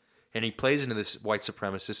linked, and he plays into this white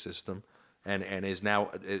supremacist system and is now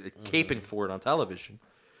caping for it on television,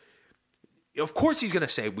 of course he's going to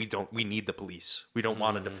say we need the police. We don't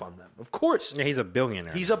want to defund them. Of course. Yeah, he's a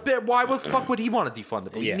billionaire. He's a bit. Why the fuck would he want to defund the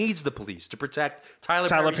police? Yeah. He needs the police to protect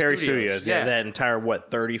Tyler Perry Studios. Yeah. That entire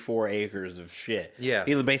 34 acres of shit. Yeah.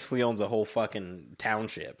 He basically owns a whole fucking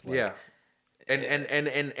township. Like, yeah.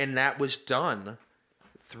 And that was done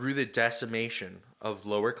through the decimation of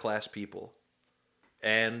lower class people.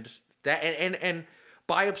 And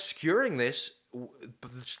by obscuring this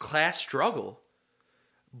class struggle,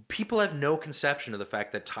 people have no conception of the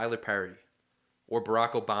fact that Tyler Perry or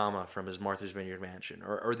Barack Obama from his Martha's Vineyard mansion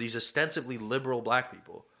or these ostensibly liberal black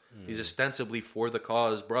people, these ostensibly for the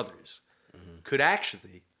cause brothers, could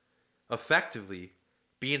actually effectively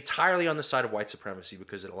be entirely on the side of white supremacy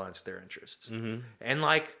because it aligns with their interests. And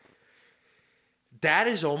like, that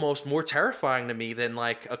is almost more terrifying to me than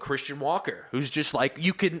like a Christian Walker, who's just like,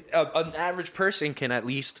 you can, an average person can at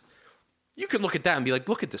least you can look at that and be like,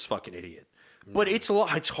 look at this fucking idiot. But it's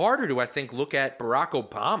harder to, I think, look at Barack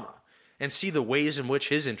Obama and see the ways in which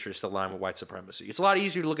his interests align with white supremacy. It's a lot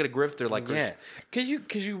easier to look at a grifter like Yeah,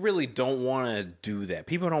 because you really don't want to do that.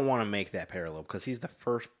 People don't want to make that parallel because he's the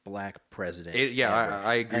first black president.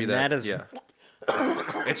 I agree and that is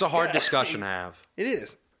it's a hard discussion to have. It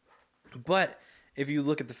is, but if you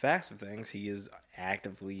look at the facts of things, he has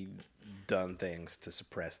actively done things to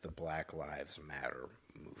suppress the Black Lives Matter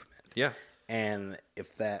movement. Yeah, and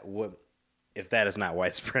if that is not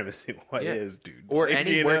white supremacy, what is, dude? Or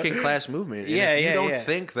any working class movement. And if you don't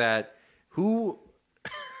think that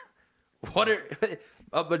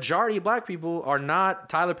a majority of black people are not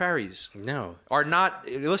Tyler Perry's. No. Are not,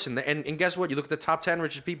 listen, and guess what? You look at the top 10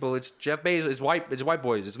 richest people, it's Jeff Bezos, it's white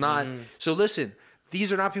boys. It's not, so listen,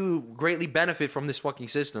 these are not people who greatly benefit from this fucking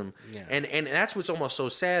system. Yeah. And that's what's almost so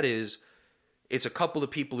sad is it's a couple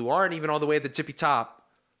of people who aren't even all the way at the tippy top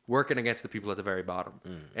working against the people at the very bottom.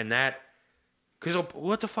 And that, because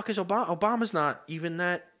what the fuck is Obama? Obama's not even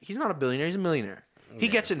that, he's not a billionaire, he's a millionaire. He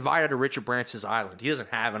gets invited to Richard Branson's island. He doesn't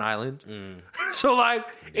have an island. So, like,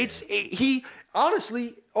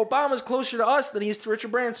 honestly, Obama's closer to us than he is to Richard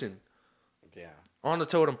Branson. Yeah. On the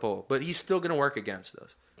totem pole. But he's still going to work against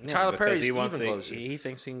us. Yeah, Tyler Perry's even closer. He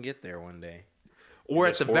thinks he can get there one day. Or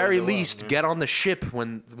at the very least, get on the ship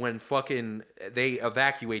when fucking they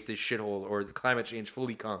evacuate this shithole or the climate change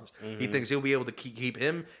fully comes. He thinks he'll be able to keep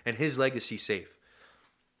him and his legacy safe.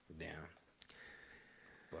 Yeah.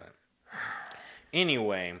 But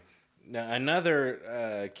anyway,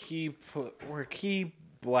 another key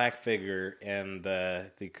black figure in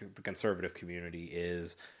the conservative community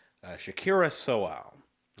is Shakira Soal,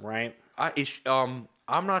 right?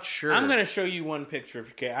 I'm not sure. I'm going to show you one picture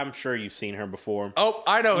of Shakira. I'm sure you've seen her before. Oh,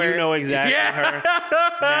 I know her. You know exactly her.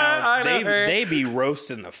 Now, they be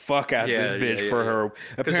roasting the fuck out of this bitch for her.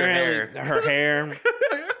 Apparently, her hair.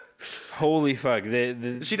 Holy fuck.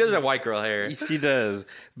 She does have white girl hair. She does.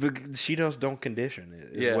 But she don't condition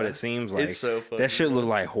it, is what it seems like. It's so funny. That shit look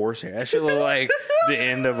like horse hair. That shit look like the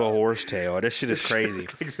end of a horse tail. That shit is crazy.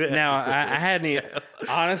 Now, I hadn't...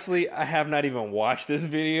 Honestly, I have not even watched this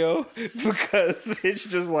video because it's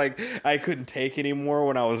just like I couldn't take anymore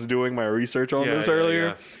when I was doing my research on this earlier.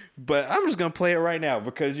 Yeah. But I'm just going to play it right now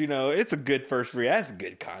because, it's a good first read. That's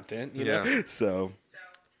good content, you know? So...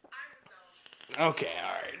 Okay,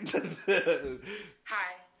 all right. Hi,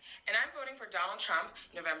 and I'm voting for Donald Trump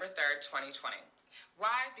November 3rd, 2020.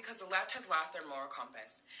 Why? Because the left has lost their moral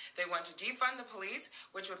compass. They want to defund the police,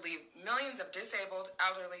 which would leave millions of disabled,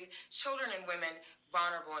 elderly, children, and women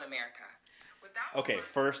vulnerable in America. Okay,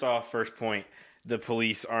 first point. The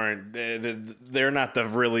police aren't, they're not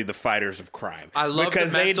really the fighters of crime. I love the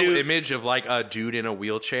mental image of like a dude in a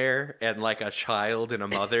wheelchair and like a child and a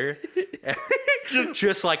mother.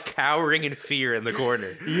 just like cowering in fear in the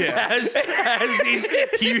corner. Yeah. As a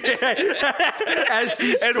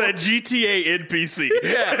GTA NPC.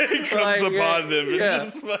 Yeah. comes upon them.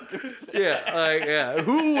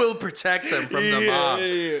 Who will protect them from the mobs?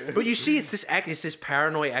 Yeah. But you see, it's this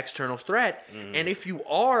paranoid external threat. And if you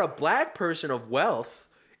are a black person of wealth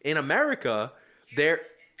in America,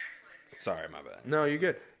 Sorry, my bad. No, you're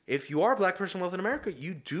good. If you are a black person of wealth in America,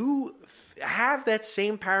 you do have that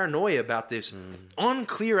same paranoia about this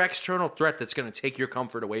unclear external threat that's going to take your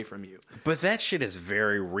comfort away from you. But that shit is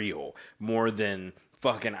very real, more than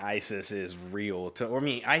fucking ISIS is real to. I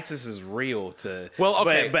mean, ISIS is real to. Well,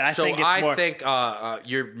 okay, but I think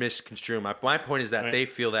you're misconstruing. My point is that they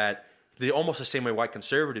feel that almost the same way white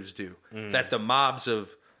conservatives do, that the mobs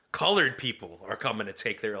of colored people are coming to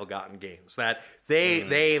take their ill-gotten gains, that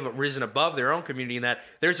they've risen above their own community, and that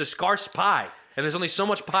there's a scarce pie and there's only so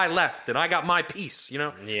much pie left and I got my piece,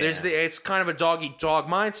 it's kind of a dog-eat-dog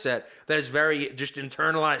mindset that is very just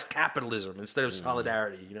internalized capitalism instead of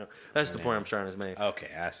solidarity. That's the point I'm trying to make. Okay,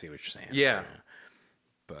 I see what you're saying. Yeah.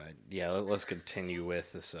 But let's continue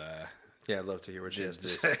with this I'd love to hear what she has to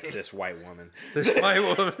say. This white woman. Without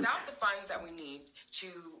the funds that we need to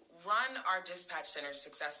run our dispatch centers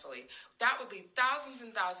successfully, that would leave thousands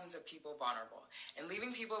and thousands of people vulnerable. And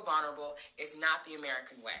leaving people vulnerable is not the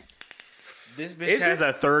American way. This bitch has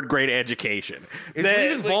a third grade education. Is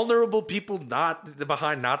leaving vulnerable people not the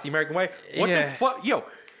American way? What the fuck? Yo,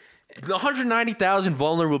 the 190,000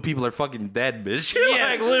 vulnerable people are fucking dead, bitch.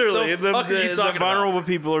 Yes, literally. The vulnerable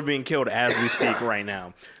people are being killed as we speak right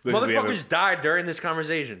now. Motherfuckers died during this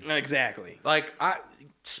conversation. Exactly. Like,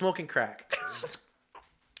 smoking crack.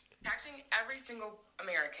 Protecting every single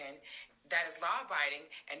American that is law-abiding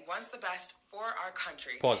and wants the best for our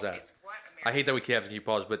country. Pause that. Is what I hate that we have to keep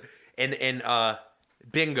pause, but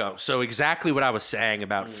Bingo. So exactly what I was saying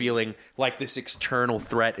about feeling like this external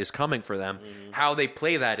threat is coming for them. How they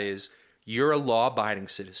play that is, you're a law-abiding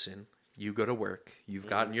citizen. You go to work. You've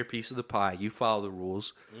gotten your piece of the pie. You follow the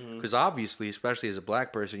rules. Because obviously, especially as a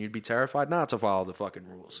black person, you'd be terrified not to follow the fucking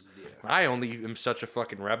rules. Yeah. I only am such a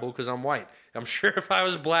fucking rebel because I'm white. I'm sure if I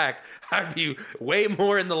was black, I'd be way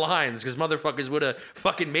more in the lines because motherfuckers would have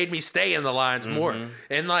fucking made me stay in the lines more.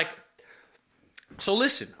 And like, so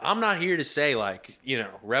listen, I'm not here to say like, you know,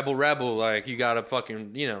 rebel, like you gotta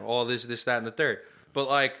fucking, you know, all this, that, and the third. But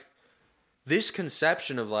like, this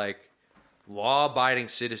conception of like law-abiding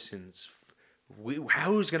citizens,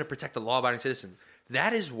 who's gonna protect the law-abiding citizens?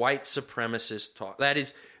 That is white supremacist talk. That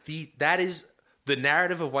is the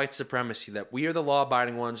narrative of white supremacy, that we are the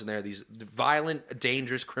law-abiding ones and they're these violent,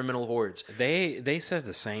 dangerous criminal hordes. They said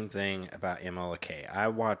the same thing about MLK.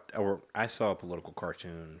 I saw a political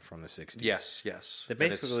cartoon from the 60s. Yes. That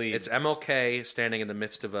basically it's MLK standing in the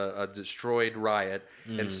midst of a destroyed riot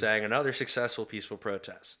and saying another successful peaceful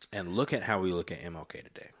protest. And look at how we look at MLK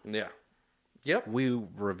today. Yeah. Yep. We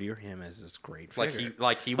revere him as this great figure.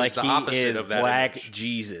 Like he was the opposite of that Black image.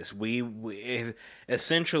 Jesus. We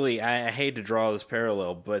essentially, I hate to draw this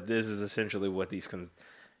parallel, but this is essentially what these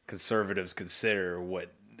conservatives consider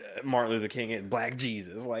what Martin Luther King is, Black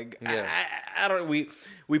Jesus. Like, yeah. I don't.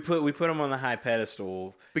 We put him on the high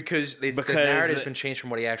pedestal because the narrative's been changed from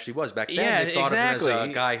what he actually was. Back then, they thought of him as a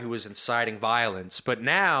guy who was inciting violence, but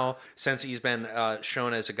now, since he's been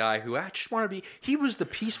shown as a guy who I just want to be, he was the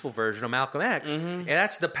peaceful version of Malcolm X, and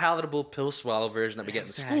that's the palatable pill swallow version that we get in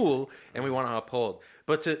school, and we want to uphold.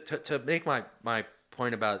 But to make my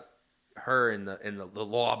point about her and the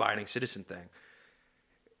law abiding citizen thing,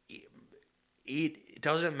 it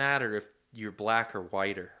doesn't matter if you're black or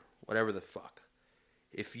white or whatever the fuck.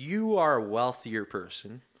 If you are a wealthier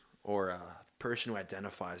person or a person who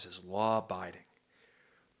identifies as law-abiding,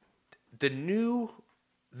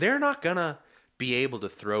 they're not going to be able to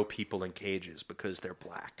throw people in cages because they're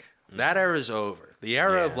black. That era is over. The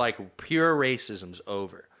era of like pure racism's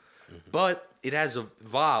over. But it has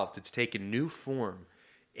evolved. It's taken new form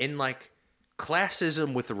in like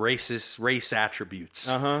classism with race attributes.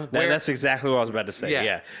 That's exactly what I was about to say.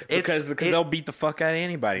 Yeah. Because they'll beat the fuck out of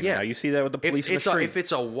anybody now. You see that with the police in the street. If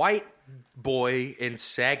it's a white boy in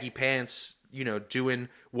saggy pants, you know, doing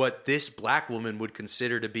what this black woman would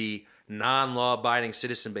consider to be non-law-abiding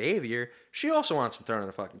citizen behavior, she also wants him thrown in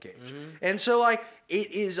a fucking cage. And so, like,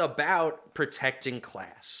 it is about protecting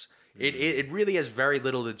class. It really has very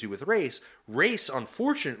little to do with race. Race,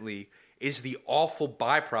 unfortunately, is the awful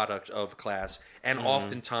byproduct of class, and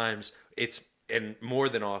oftentimes and more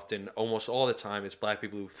than often, almost all the time, it's black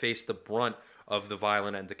people who face the brunt of the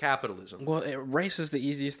violent end of capitalism. Well, race is the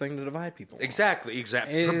easiest thing to divide people. Exactly.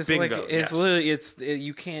 It's Bingo. It's literally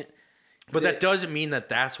you can't. But that doesn't mean that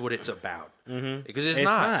that's what it's about, because it's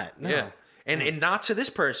not. No. Yeah. And not to this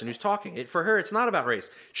person who's talking. For her, it's not about race.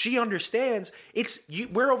 She understands.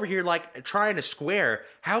 We're over here like trying to square.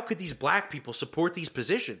 How could these black people support these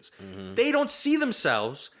positions? They don't see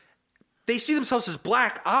themselves. They see themselves as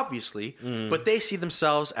black, obviously, but they see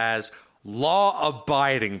themselves as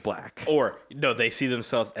law-abiding black. Or, no, they see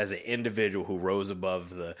themselves as an individual who rose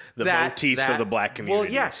above the motifs of the black community.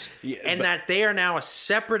 Well, yes. That they are now a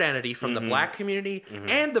separate entity from the black community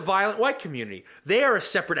and the violent white community. They are a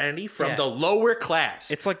separate entity from the lower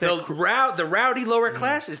class. It's like the rowdy lower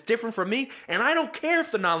class is different from me, and I don't care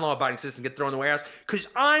if the non-law-abiding citizens get thrown in the warehouse because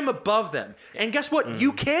I'm above them. And guess what?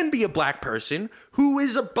 You can be a black person who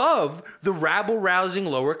is above the rabble-rousing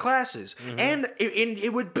lower classes. And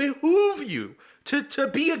it would behoove you to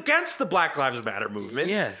be against the Black Lives Matter movement.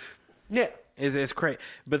 Yeah. Yeah. It's crazy.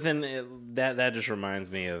 But then that just reminds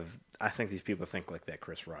me of, I think these people think like that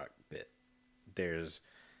Chris Rock bit. There's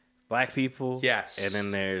black people. Yes. And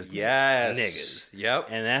then there's niggas. Yep.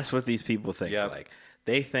 And that's what these people think. Like,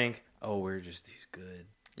 they think, oh, we're just these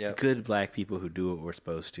good black people who do what we're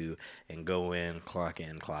supposed to and go in, clock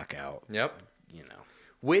out. Yep. You know.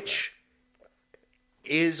 Which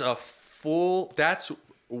is that's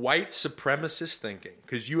white supremacist thinking,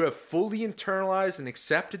 because you have fully internalized and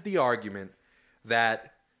accepted the argument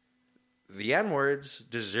that the N-words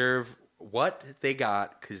deserve what they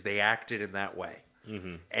got because they acted in that way.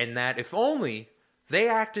 And that if only they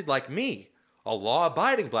acted like me, a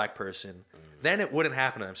law-abiding black person, then it wouldn't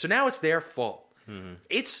happen to them. So now it's their fault.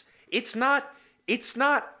 It's not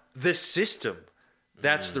the system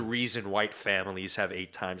That's the reason white families have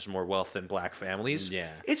 8 times more wealth than black families. Yeah.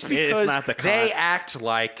 It's because not the they act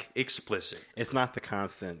like explicit. It's not the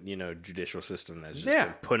constant, judicial system that's just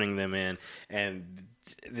Yeah. putting them in, and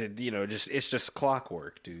it's just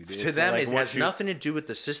clockwork, dude. To them, it has nothing to do with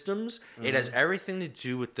the systems. It has everything to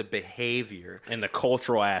do with the behavior and the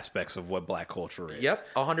cultural aspects of what black culture is. Yep,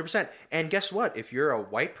 100%. And guess what? If you're a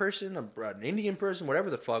white person, an Indian person, whatever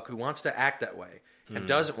the fuck, who wants to act that way and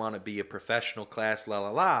doesn't want to be a professional class,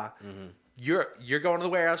 you're going to the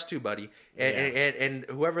warehouse too, buddy. And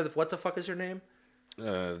whoever, what the fuck is her name?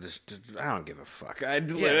 I don't give a fuck.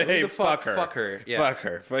 Fuck her. Fuck her. Yeah. Fuck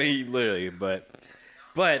her. Literally, but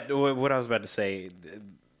what I was about to say,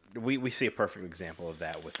 we see a perfect example of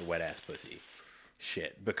that with the wet ass pussy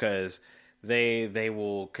shit, because they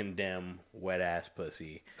will condemn wet ass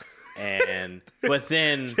pussy, but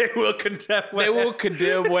then they will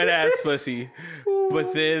condemn wet ass pussy,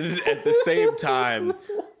 but then at the same time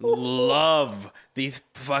these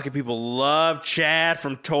fucking people love Chad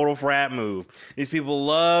from Total Frat Move. These people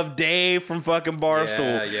love Dave from fucking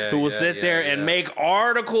Barstool, who will sit there and make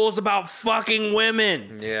articles about fucking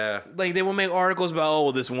women. Yeah, like they will make articles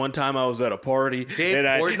about, this one time I was at a party Dave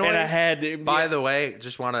Portnoy, and I had. By the way,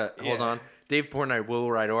 just want to hold on. Dave Portnoy will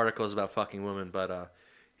write articles about fucking women, but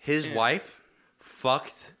his wife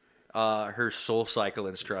fucked her Soul Cycle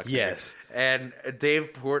instructor. Yes. And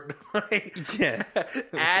Dave Portnoy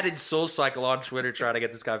added Soul Cycle on Twitter trying to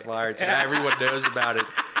get this guy fired, so now everyone knows about it.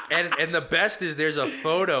 And the best is there's a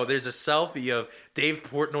selfie of Dave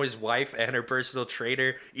Portnoy's wife and her personal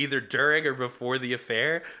trainer either during or before the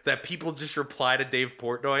affair that people just reply to Dave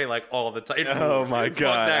Portnoy like all the time. Oh my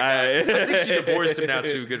God. That guy. I think she divorced him now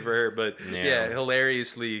too, good for her, but yeah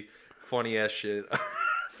hilariously funny ass shit.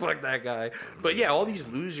 Fuck that guy. But yeah, all these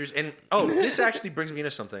losers. And this actually brings me into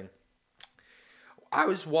something. I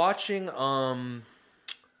was watching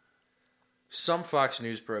some Fox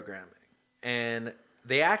News programming, and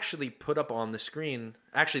they actually put up on the screen.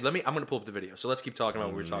 Actually, I'm going to pull up the video. So let's keep talking about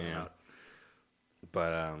what we were talking about.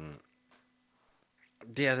 But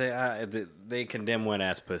they condemn wet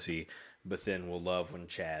ass pussy, but then will love when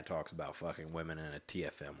Chad talks about fucking women in a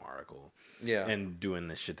TFM article. Yeah, and doing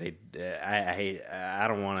this shit. I hate. I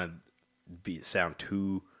don't want to sound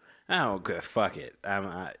too. Fuck it.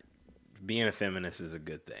 Being a feminist is a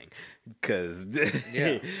good thing, because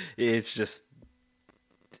it's just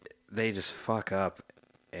they just fuck up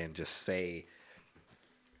and just say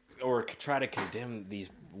or try to condemn these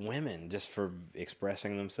women just for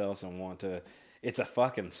expressing themselves and want to. It's a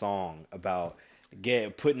fucking song about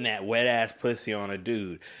putting that wet ass pussy on a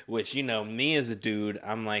dude, which, me as a dude,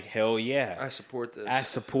 I'm like, hell yeah, I support this. I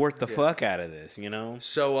support the fuck out of this,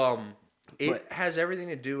 So it has everything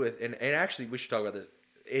to do with, and actually we should talk about this.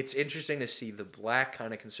 It's interesting to see the black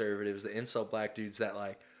kind of conservatives, the incel black dudes that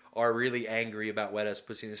like are really angry about wet ass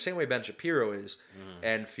pussy in the same way Ben Shapiro is,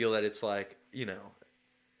 and feel that it's like,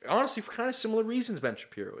 honestly for kind of similar reasons Ben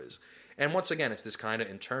Shapiro is. And once again, it's this kind of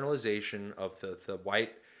internalization of the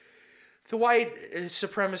white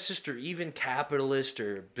supremacist or even capitalist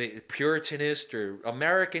or puritanist or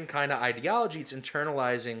American kind of ideology. It's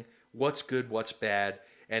internalizing what's good, what's bad,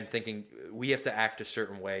 and thinking we have to act a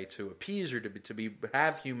certain way to appease or to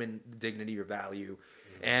have human dignity or value.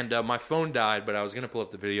 And my phone died, but I was going to pull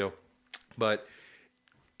up the video. But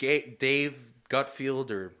Dave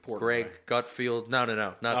Gutfield or Portnoy. Greg Gutfield, no,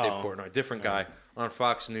 not Dave Portnoy, different guy on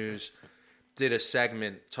Fox News, did a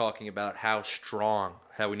segment talking about how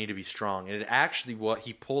we need to be strong. And it actually,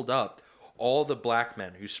 he pulled up all the black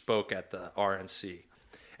men who spoke at the RNC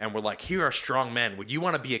and were like, here are strong men. Would you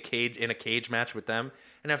want to be in a cage match with them?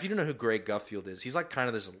 And now, if you don't know who Greg Gutfield is, he's like kind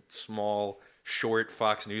of this small, short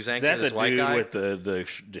Fox News anchor. Is that this the white dude guy with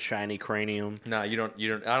the shiny cranium? No, you don't.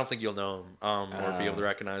 I don't think you'll know him or be able to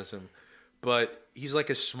recognize him. But he's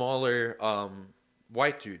like a smaller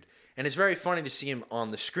white dude. And it's very funny to see him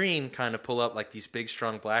on the screen kind of pull up like these big,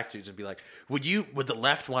 strong black dudes and be like, would the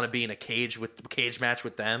left want to be in a cage match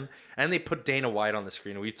with them? And they put Dana White on the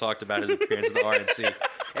screen. We've talked about his appearance at the RNC.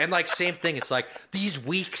 And like, same thing. It's like, these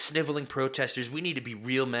weak, sniveling protesters, we need to be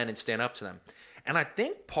real men and stand up to them. And I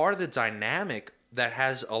think part of the dynamic that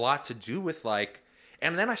has a lot to do with like,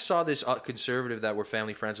 and then I saw this conservative that we're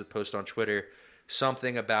family friends with post on Twitter,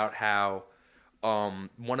 something about how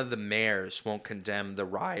one of the mayors won't condemn the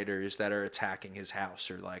rioters that are attacking his house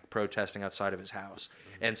or like protesting outside of his house,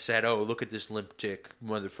 and said, oh, look at this limp dick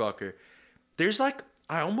motherfucker. There's like,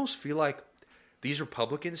 I almost feel like these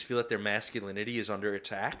Republicans feel that their masculinity is under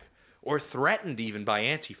attack or threatened even by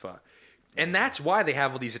Antifa. And that's why they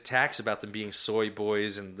have all these attacks about them being soy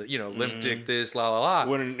boys and limp dick this, la la la.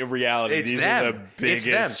 When in reality, these are the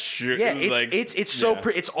biggest.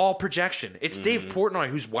 It's all projection. It's Dave Portnoy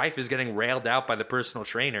whose wife is getting railed out by the personal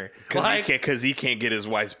trainer because he can't get his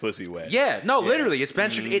wife's pussy wet. Literally, it's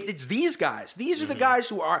mentioned. It's these guys. These are the guys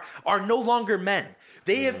who are no longer men.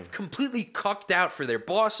 They have completely cucked out for their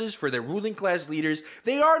bosses, for their ruling class leaders.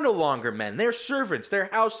 They are no longer men. They're servants. They're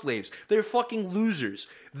house slaves. They're fucking losers.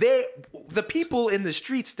 The people in the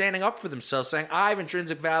street standing up for themselves, saying, I have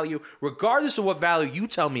intrinsic value, regardless of what value you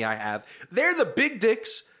tell me I have. They're the big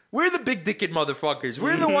dicks. We're the big dicked motherfuckers.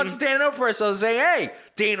 We're the ones standing up for ourselves, saying, hey,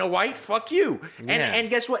 Dana White, fuck you. And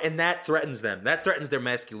guess what? And that threatens them. That threatens their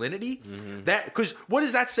masculinity. Because what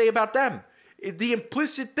does that say about them? The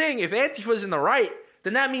implicit thing, if Antifa's in the right,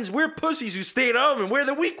 then that means we're pussies who stayed home and we're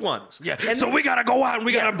the weak ones. Yeah. And so we gotta go out and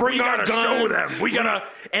we gotta bring our guns. Show them. We gotta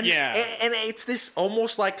and it's this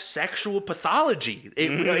almost like sexual pathology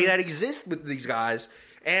that exists with these guys.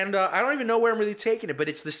 And I don't even know where I'm really taking it, but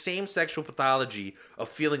it's the same sexual pathology of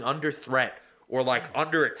feeling under threat or like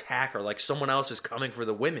under attack or like someone else is coming for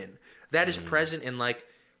the women. That is present in like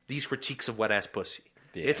these critiques of wet ass pussy.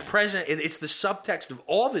 Yeah. It's present. It's the subtext of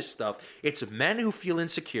all this stuff. It's men who feel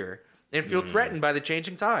insecure and feel threatened by the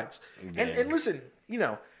changing tides. Yeah. And listen,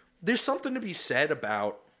 there's something to be said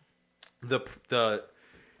about the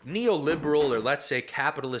neoliberal or let's say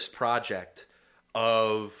capitalist project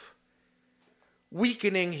of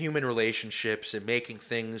weakening human relationships and making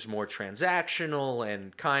things more transactional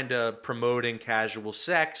and kind of promoting casual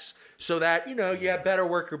sex so that, you have better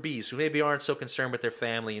worker bees who maybe aren't so concerned with their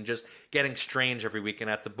family and just getting strange every weekend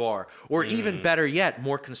at the bar. Or even better yet,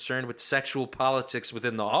 more concerned with sexual politics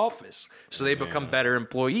within the office so they become better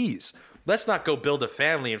employees. Let's not go build a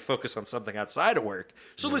family and focus on something outside of work.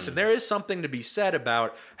 So listen, there is something to be said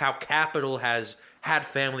about how capital has had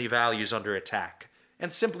family values under attack.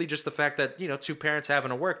 And simply just the fact that, two parents having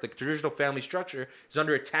to work, the traditional family structure is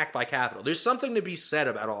under attack by capital. There's something to be said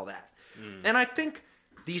about all that. And I think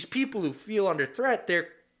these people who feel under threat, they're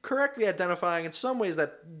correctly identifying in some ways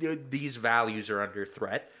that these values are under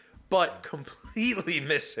threat, but completely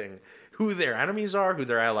missing who their enemies are, who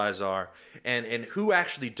their allies are, and who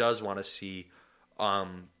actually does want to see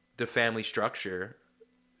the family structure,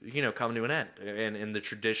 come to an end, and in the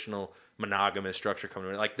traditional monogamous structure come to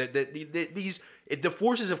an end. Like the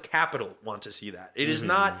forces of capital want to see that. It is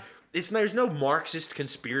not. There's no Marxist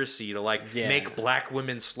conspiracy to make black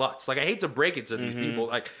women sluts. Like I hate to break it to these people.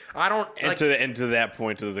 Like I don't. And to that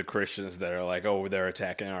point, to the Christians that are like, oh, they're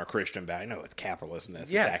attacking our Christian value. No, it's capitalism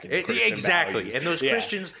that's attacking Christian exactly. values. And those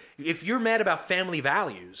Christians, if you're mad about family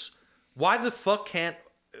values, why the fuck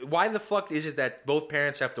is it that both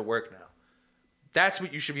parents have to work now? That's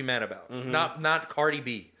what you should be mad about. Not Cardi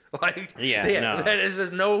B. That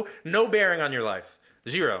is no bearing on your life.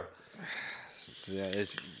 Zero. Yeah,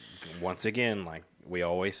 it's, once again, like we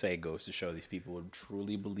always say, goes to show these people would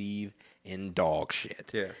truly believe in dog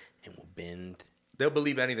shit. Yeah. And will bend. They'll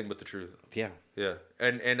believe anything but the truth. Yeah. Yeah.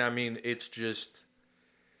 And I mean, it's just,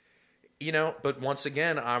 but once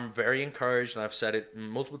again, I'm very encouraged, and I've said it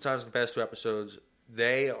multiple times in the past 2 episodes,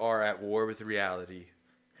 they are at war with reality.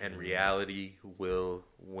 And reality will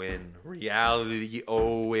win. Reality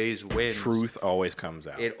always wins. Truth always comes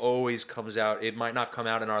out. It always comes out. It might not come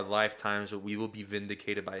out in our lifetimes, but we will be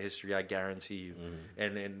vindicated by history, I guarantee you.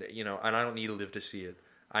 And I don't need to live to see it.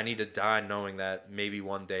 I need to die knowing that maybe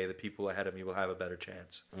one day the people ahead of me will have a better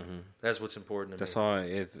chance. That's what's important to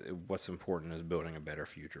me. What's important is building a better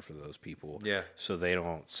future for those people. Yeah. So they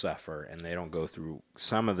don't suffer and they don't go through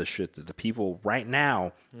some of the shit that the people right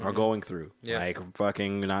now are going through. Yeah. Like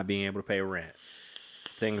fucking not being able to pay rent.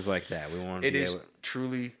 Things like that. It is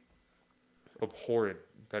truly abhorrent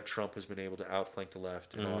that Trump has been able to outflank the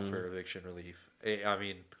left and offer eviction relief. I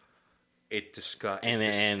mean, it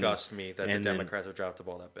disgusts me that the Democrats have dropped the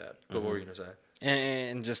ball that bad. But what were you going to say?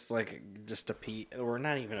 And just appease, or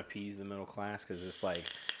not even appease the middle class, because it's like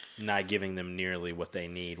not giving them nearly what they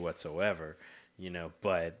need whatsoever,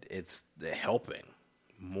 but it's helping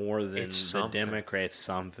more than the Democrats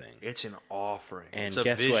something. It's an offering. And it's a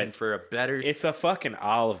guess vision what? for a better... It's a fucking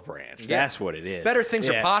olive branch. Yeah. That's what it is. Better things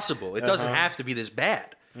are possible. It doesn't have to be this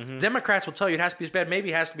bad. Democrats will tell you it has to be as bad.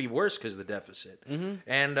 Maybe it has to be worse because of the deficit.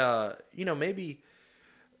 And, maybe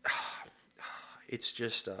it's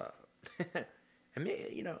just, I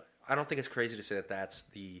mean, I don't think it's crazy to say that that's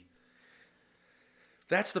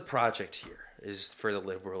the project here is for the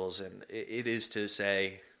liberals. And it is to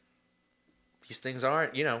say these things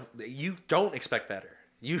aren't, you don't expect better.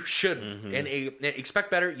 You shouldn't. And expect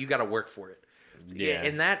better, you got to work for it. Yeah.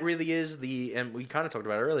 And that really is and we kind of talked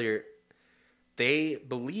about it earlier, they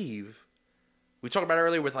believe we talked about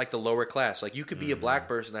earlier with like the lower class. Like you could be a black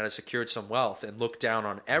person that has secured some wealth and look down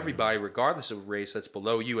on everybody, regardless of race, that's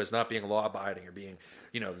below you as not being law abiding or being,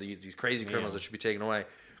 these crazy criminals that should be taken away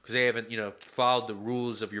because they haven't, followed the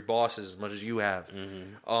rules of your bosses as much as you have.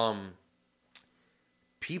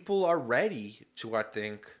 People are ready to, I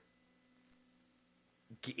think,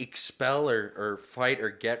 expel or fight or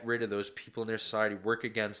get rid of those people in their society, work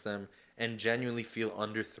against them, and genuinely feel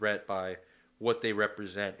under threat by what they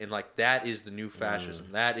represent. And like that is the new fascism.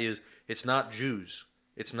 That is, it's not Jews,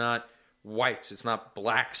 it's not whites, it's not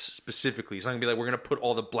blacks specifically. It's not gonna be like we're gonna put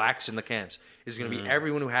all the blacks in the camps. It's gonna be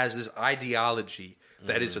everyone who has this ideology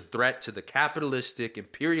that is a threat to the capitalistic,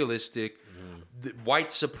 imperialistic, white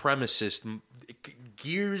supremacist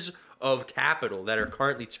gears of capital that are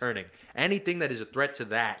currently turning. Anything that is a threat to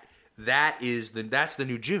that's the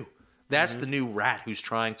new Jew. That's the new rat who's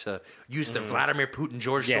trying to use the Vladimir Putin,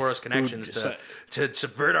 George Soros connections to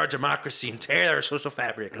subvert our democracy and tear our social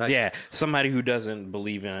fabric. Like, somebody who doesn't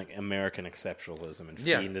believe in American exceptionalism and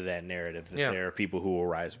feed into that narrative that there are people who will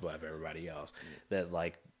rise above everybody else. That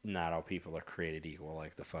like not all people are created equal,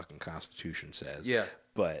 like the fucking Constitution says. Yeah,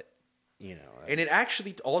 but and it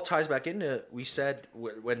actually all ties back into we said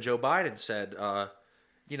when Joe Biden said,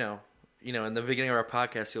 in the beginning of our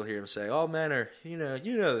podcast, you'll hear him say, "All men are, you know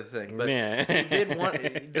the thing." But he did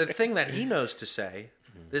the thing that he knows to say.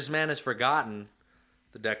 This man has forgotten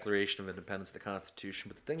the Declaration of Independence, the Constitution.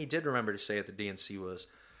 But the thing he did remember to say at the DNC was,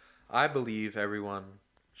 "I believe everyone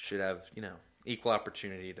should have, equal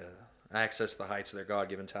opportunity to access the heights of their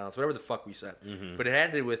God-given talents." Whatever the fuck we said, but it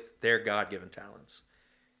ended with their God-given talents.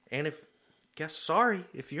 And if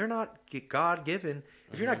you're not God-given,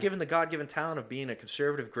 if you're not given the God-given talent of being a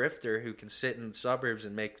conservative grifter who can sit in the suburbs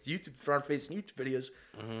and make front-facing YouTube videos,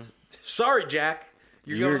 sorry, Jack,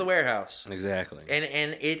 you're going to the warehouse. Exactly.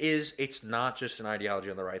 And it's not just an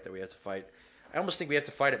ideology on the right that we have to fight. I almost think we have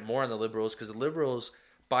to fight it more on the liberals because the liberals,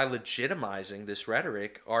 by legitimizing this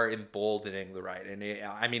rhetoric, are emboldening the right.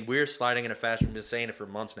 And we're sliding in a fashion. We've been saying it for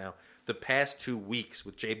months now. The past 2 weeks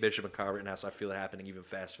with Jay Bishop and Kyle Rittenhouse, I feel it happening even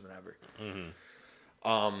faster than ever.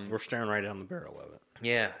 We're staring right down the barrel of it.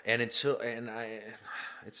 Yeah, and it's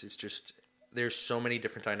just there's so many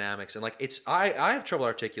different dynamics, and like I have trouble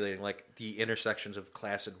articulating like the intersections of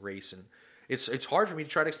class and race, and it's hard for me to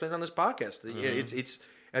try to explain it on this podcast. It's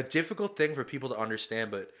a difficult thing for people to understand,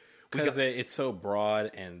 but because it's so broad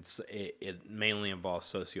and it mainly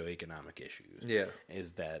involves socioeconomic issues. Yeah,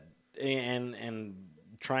 is that and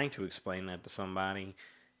trying to explain that to somebody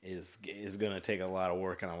is going to take a lot of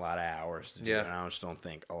work and a lot of hours to do. And I just don't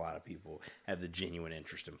think a lot of people have the genuine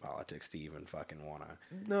interest in politics to even fucking want to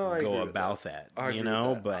go about that.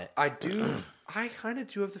 But I kind of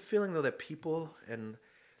do have the feeling though that people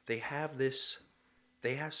they have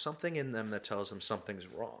something in them that tells them something's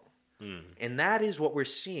wrong. And that is what we're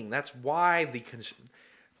seeing. That's why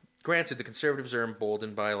granted, the conservatives are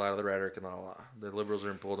emboldened by a lot of the rhetoric and la. The liberals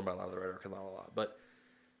are emboldened by a lot of the rhetoric and la. But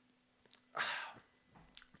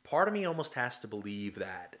part of me almost has to believe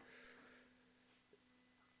that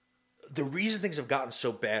the reason things have gotten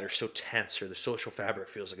so bad or so tense or the social fabric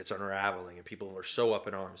feels like it's unraveling and people are so up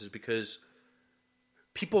in arms is because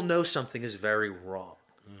people know something is very wrong.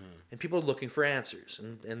 And people are looking for answers.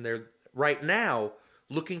 And they're right now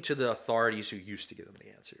looking to the authorities who used to give them the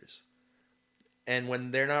answers. And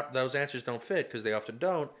when those answers don't fit, because they often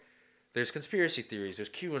don't, there's conspiracy theories, there's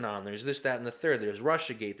QAnon, there's this, that, and the third, there's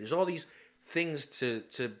Russiagate, there's all these things to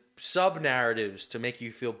sub-narratives to make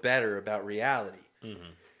you feel better about reality.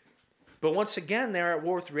 But once again, they're at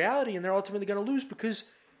war with reality, and they're ultimately going to lose because,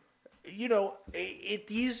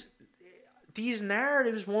 these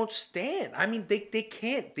narratives won't stand. They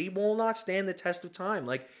can't. They will not stand the test of time.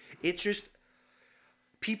 Like, it's just...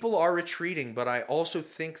 People are retreating, but I also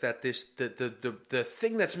think that the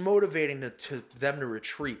thing that's motivating them to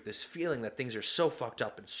retreat, this feeling that things are so fucked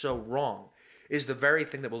up and so wrong, is the very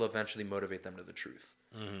thing that will eventually motivate them to the truth.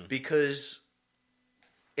 Because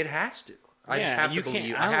it has to. I just have to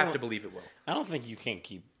believe. I have to believe it will. I don't think you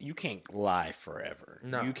can't lie forever.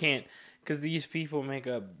 No, you can't. Because these people make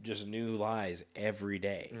up just new lies every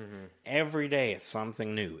day. Every day it's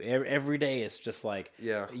something new. Every day it's just like,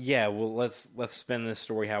 well, let's spin this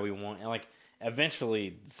story how we want. And like,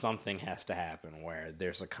 eventually something has to happen where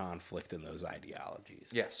there's a conflict in those ideologies.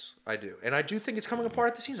 Yes, I do. And I do think it's coming apart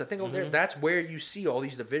at the seams. I think that's where you see all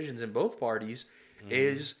these divisions in both parties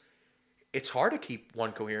is it's hard to keep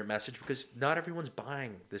one coherent message because not everyone's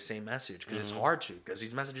buying the same message because it's hard to because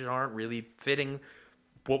these messages aren't really fitting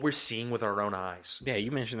what we're seeing with our own eyes. Yeah,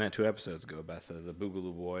 you mentioned that 2 episodes ago about the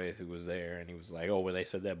Boogaloo boy who was there, and he was like, "Oh, when they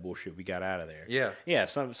said that bullshit, we got out of there." Yeah.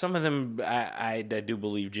 Some of them I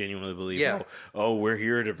do genuinely believe. Yeah. Oh, we're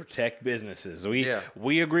here to protect businesses.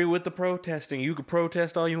 We agree with the protesting. You can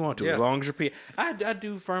protest all you want to as long as you're. I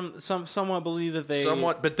do somewhat believe that they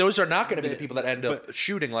but those are not going to be the people that end up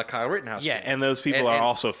shooting like Kyle Rittenhouse. Yeah, and those people are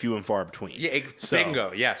also few and far between. Yeah,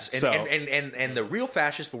 bingo. Yes, and the real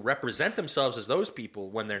fascists will represent themselves as those people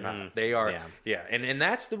when they're not. They are. Yeah, and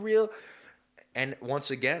that's the real. And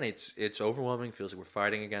once again, it's overwhelming. Feels like we're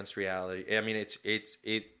fighting against reality. I mean, it's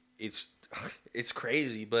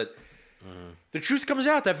crazy, but the truth comes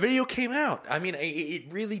out. That video came out. I mean,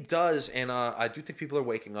 it really does, and I do think people are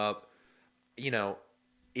waking up. You know,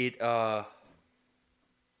 I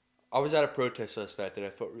was at a protest last night that I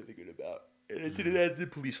felt really good about. And it didn't end in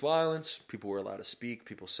police violence. People were allowed to speak.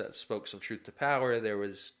 People spoke some truth to power. There were,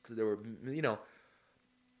 you know,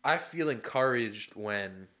 I feel encouraged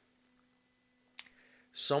when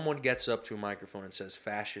someone gets up to a microphone and says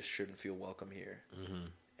fascists shouldn't feel welcome here.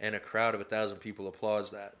 And a crowd of 1,000 people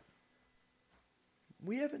applauds that.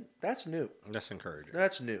 That's new. That's encouraging.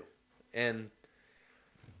 That's new. And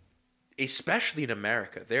especially in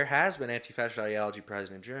America, there has been anti-fascist ideology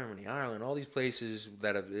present in Germany, Ireland, all these places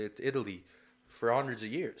that have, Italy, for hundreds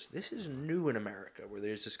of years. This is new in America, where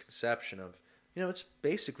there's this conception of, you know, it's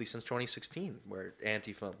basically since 2016 where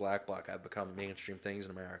Antifa and Black Bloc have become mainstream things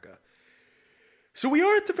in America. So we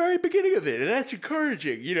are at the very beginning of it, and that's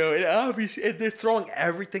encouraging, you know. And obviously, and they're throwing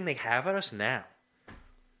everything they have at us now.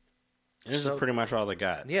 This is pretty much all they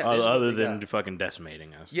got. Yeah, other than fucking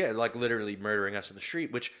decimating us. Yeah, like literally murdering us in the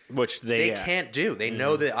street, which they can't do. They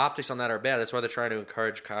know the optics on that are bad. That's why they're trying to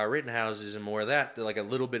encourage Kyle Rittenhouses and more of that, like a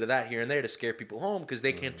little bit of that here and there to scare people home because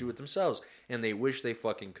they can't do it themselves, and they wish they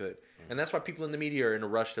fucking could. And that's why people in the media are in a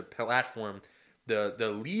rush to platform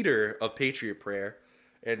the leader of Patriot Prayer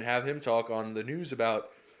and have him talk on the news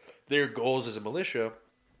about their goals as a militia.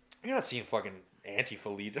 You're not seeing fucking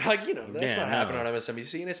Antifa lead. Like, you know, that's not happening on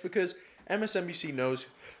MSNBC, and it's because MSNBC knows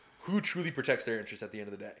who truly protects their interests at the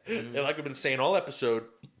end of the day. And like I've been saying all episode,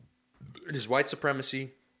 it is white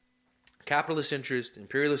supremacy, capitalist interest,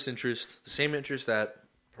 imperialist interest, the same interest that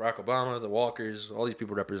Barack Obama, the Walkers, all these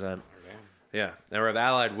people represent. Yeah, and are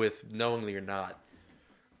allied with, knowingly or not.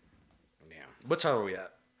 Yeah. What time are we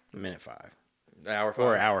at? Minute 5. Hour 5?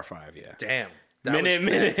 Or hour 5, yeah. Damn.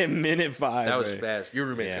 Minute 5. That was fast. Your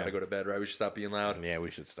roommate's got to go to bed, right? We should stop being loud. Yeah, we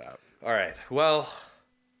should stop. All right. Well,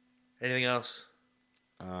 anything else?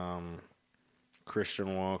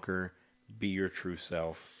 Christian Walker, be your true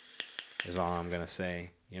self is all I'm going to say.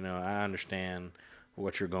 You know, I understand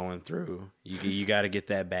what you're going through. You got to get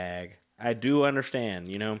that bag. I do understand,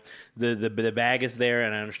 you know, the bag is there,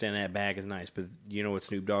 and I understand that bag is nice. But you know what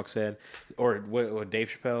Snoop Dogg said, or what Dave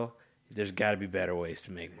Chappelle? There's got to be better ways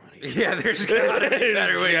to make money. Yeah, there's got to be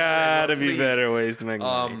better ways to make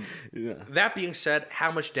money. Yeah. That being said,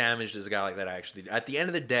 how much damage does a guy like that actually do? At the end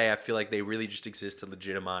of the day, I feel like they really just exist to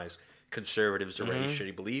legitimize conservatives' already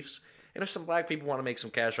shitty beliefs. And if some black people want to make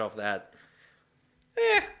some cash off that,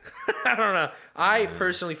 I don't know. I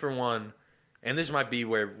personally, for one, and this might be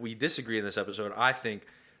where we disagree in this episode, I think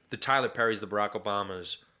the Tyler Perrys, the Barack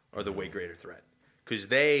Obamas are the way greater threat. Because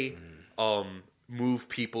they move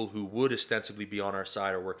people who would ostensibly be on our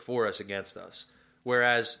side or work for us against us.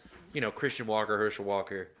 Whereas, you know, Christian Walker, Herschel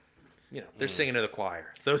Walker, you know, they're singing to the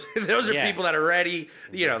choir. Those are people that are ready,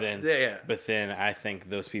 you know. But then I think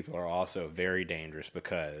those people are also very dangerous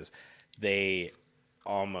because they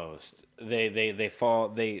almost they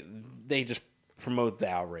just promote the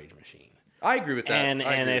outrage machine. I agree with that.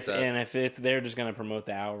 And if it's they're just going to promote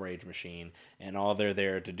the outrage machine and all they're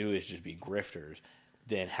there to do is just be grifters,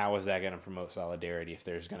 then how is that going to promote solidarity if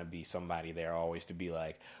there's going to be somebody there always to be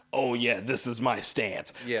like, oh yeah, this is my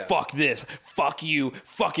stance. Yeah. Fuck this. Fuck you.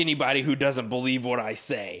 Fuck anybody who doesn't believe what I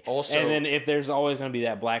say. Also, and then if there's always going to be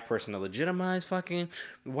that black person to legitimize fucking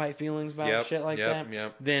white feelings about shit like that,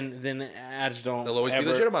 then I just don't. They'll always be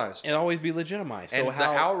legitimized. It'll always be legitimized. So and the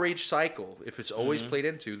outrage cycle, if it's always played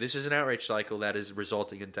into, this is an outrage cycle that is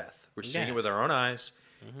resulting in death. We're seeing it with our own eyes,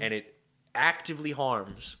 and it actively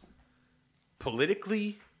harms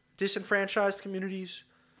politically disenfranchised communities,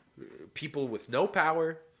 people with no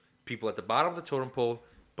power, people at the bottom of the totem pole,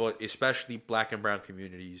 but especially black and brown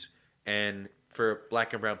communities, and for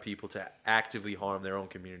black and brown people to actively harm their own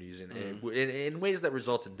communities in ways that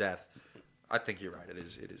result in death. I think you're right. It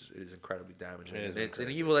is incredibly damaging. It's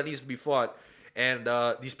an evil that needs to be fought. And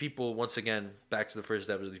these people, once again, back to the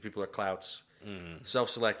first episode, these people are clouts,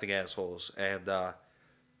 self-selecting assholes, and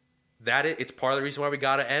it's part of the reason why we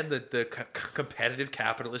got to end the competitive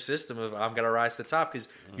capitalist system of I'm going to rise to the top, because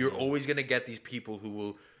you're always going to get these people who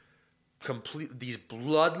will complete these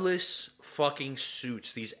bloodless fucking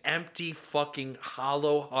suits, these empty fucking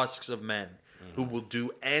hollow husks of men who will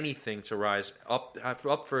do anything to rise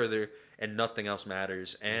up further, and nothing else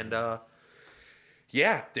matters. And that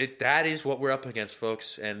is what we're up against,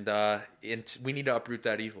 folks. And we need to uproot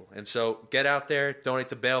that evil. And so get out there, donate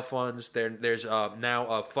to bail funds. There's now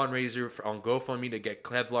a fundraiser on GoFundMe to get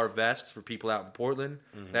Kevlar vests for people out in Portland.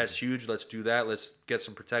 That's huge. Let's do that. Let's get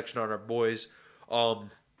some protection on our boys.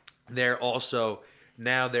 There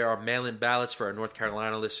are mail-in ballots for our North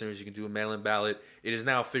Carolina listeners. You can do a mail-in ballot. It is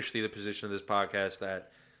now officially the position of this podcast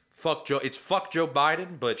that fuck Joe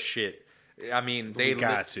Biden, but shit. I mean, we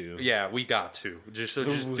got to. Yeah, we got to. Just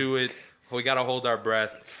do it. We got to hold our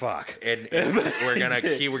breath. Fuck. And we're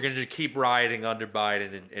gonna keep riding under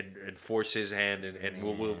Biden and force his hand, and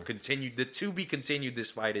we'll continue. The to be continued. This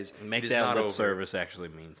fight is make that not lip over. Service actually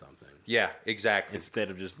mean something. Yeah, exactly. Instead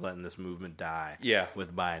of just letting this movement die. Yeah.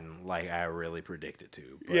 With Biden, like I really predict it to.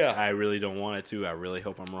 But yeah. I really don't want it to. I really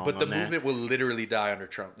hope I'm wrong. But the movement will literally die under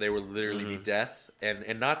Trump. There will literally be death.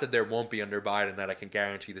 And not that there won't be under Biden, that I can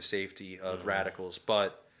guarantee the safety of radicals,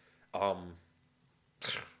 but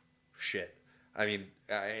shit. I mean,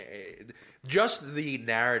 just the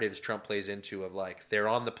narratives Trump plays into of like, they're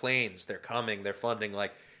on the planes, they're coming, they're funding,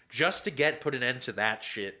 like, just to put an end to that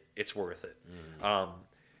shit, it's worth it.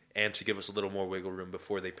 And to give us a little more wiggle room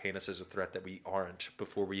before they paint us as a threat that we aren't,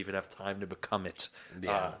 before we even have time to become it.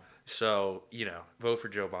 Yeah. So, vote for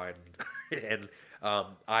Joe Biden. And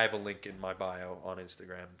I have a link in my bio on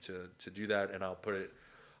Instagram to do that, and I'll put it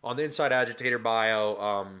on the Inside Agitator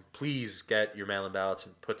bio. Please get your mail-in ballots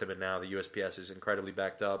and put them in now. The USPS is incredibly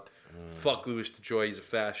backed up. Fuck Louis DeJoy, he's a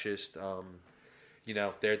fascist.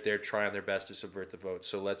 They're trying their best to subvert the vote,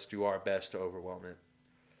 so let's do our best to overwhelm it.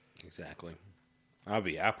 Exactly. I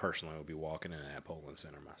personally will be walking in that polling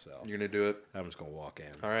center myself. You're gonna do it? I'm just gonna walk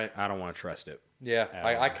in. All right. I don't want to trust it. Yeah,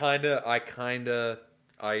 I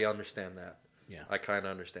understand that. Yeah, I kind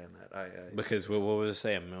of understand that. Because what was it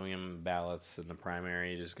say? 1 million ballots in the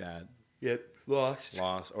primary just got lost,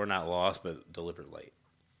 or not lost, but delivered late.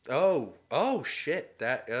 Oh shit!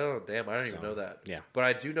 Damn! I don't even know that. Yeah, but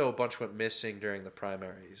I do know a bunch went missing during the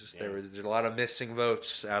primaries. Yeah. There's a lot of missing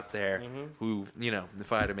votes out there. Who,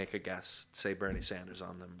 if I had to make a guess, say Bernie Sanders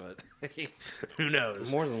on them, but who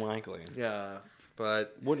knows? More than likely. Yeah,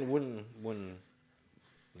 but wouldn't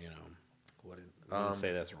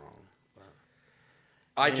say that's wrong.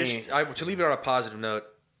 To leave it on a positive note,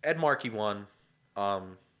 Ed Markey won.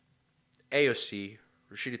 AOC,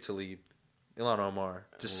 Rashida Tlaib, Ilhan Omar,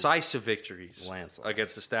 decisive victories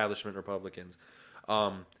against establishment Republicans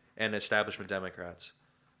and establishment Democrats.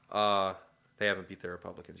 They haven't beat their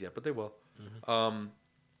Republicans yet, but they will. I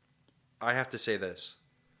have to say this.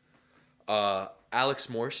 Alex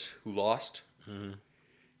Morse, who lost,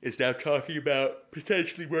 is now talking about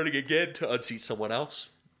potentially running again to unseat someone else.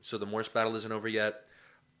 So the Morse battle isn't over yet.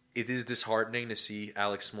 It is disheartening to see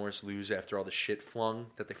Alex Morse lose after all the shit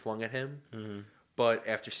that they flung at him. But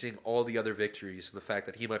after seeing all the other victories, the fact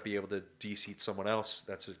that he might be able to de-seat someone else,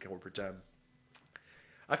 that's a corporate pretend.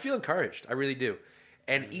 I feel encouraged. I really do.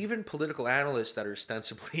 And even political analysts that are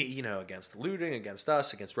ostensibly, against the looting, against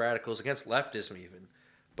us, against radicals, against leftism even,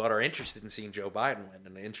 but are interested in seeing Joe Biden win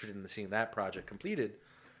and interested in seeing that project completed,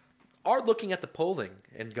 are looking at the polling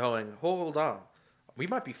and going, hold on. We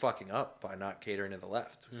might be fucking up by not catering to the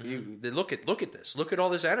left. Look at this. Look at all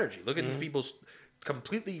this energy. Look at these people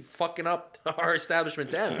completely fucking up our establishment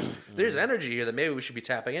Dems. There's energy here that maybe we should be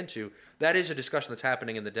tapping into. That is a discussion that's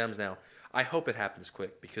happening in the Dems now. I hope it happens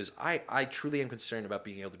quick because I truly am concerned about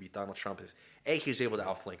being able to beat Donald Trump if he's able to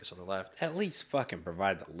outflank us on the left. At least fucking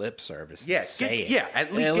provide the lip service. Yeah,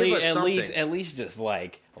 at least give us something. At least just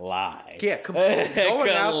like lie. Yeah, going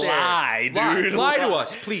out lie, there, dude. Lie to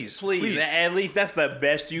us, please. At least that's the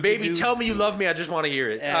best you can do. Baby, tell me you love me. I just want to hear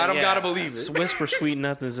it. I don't gotta believe it. Whisper sweet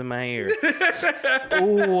nothings in my ear.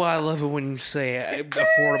 Oh, I love it when you say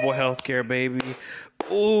affordable health care, baby.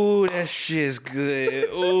 Ooh, that shit's good.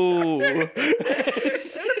 Ooh.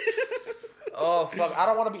 Oh, fuck. I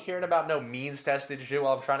don't want to be hearing about no means tested shit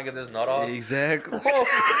while I'm trying to get this nut off. Exactly.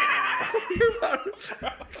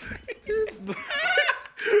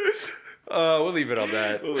 We'll leave it on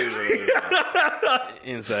that.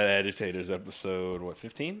 Inside Agitators episode,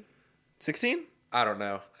 15? 16? I don't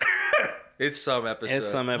know. It's some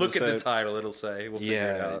episode. Look at the title. It'll say. We'll figure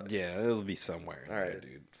it out. Yeah, it'll be somewhere. All right,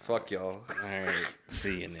 dude. Fuck y'all. All right.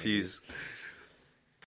 See you, niggas. Peace.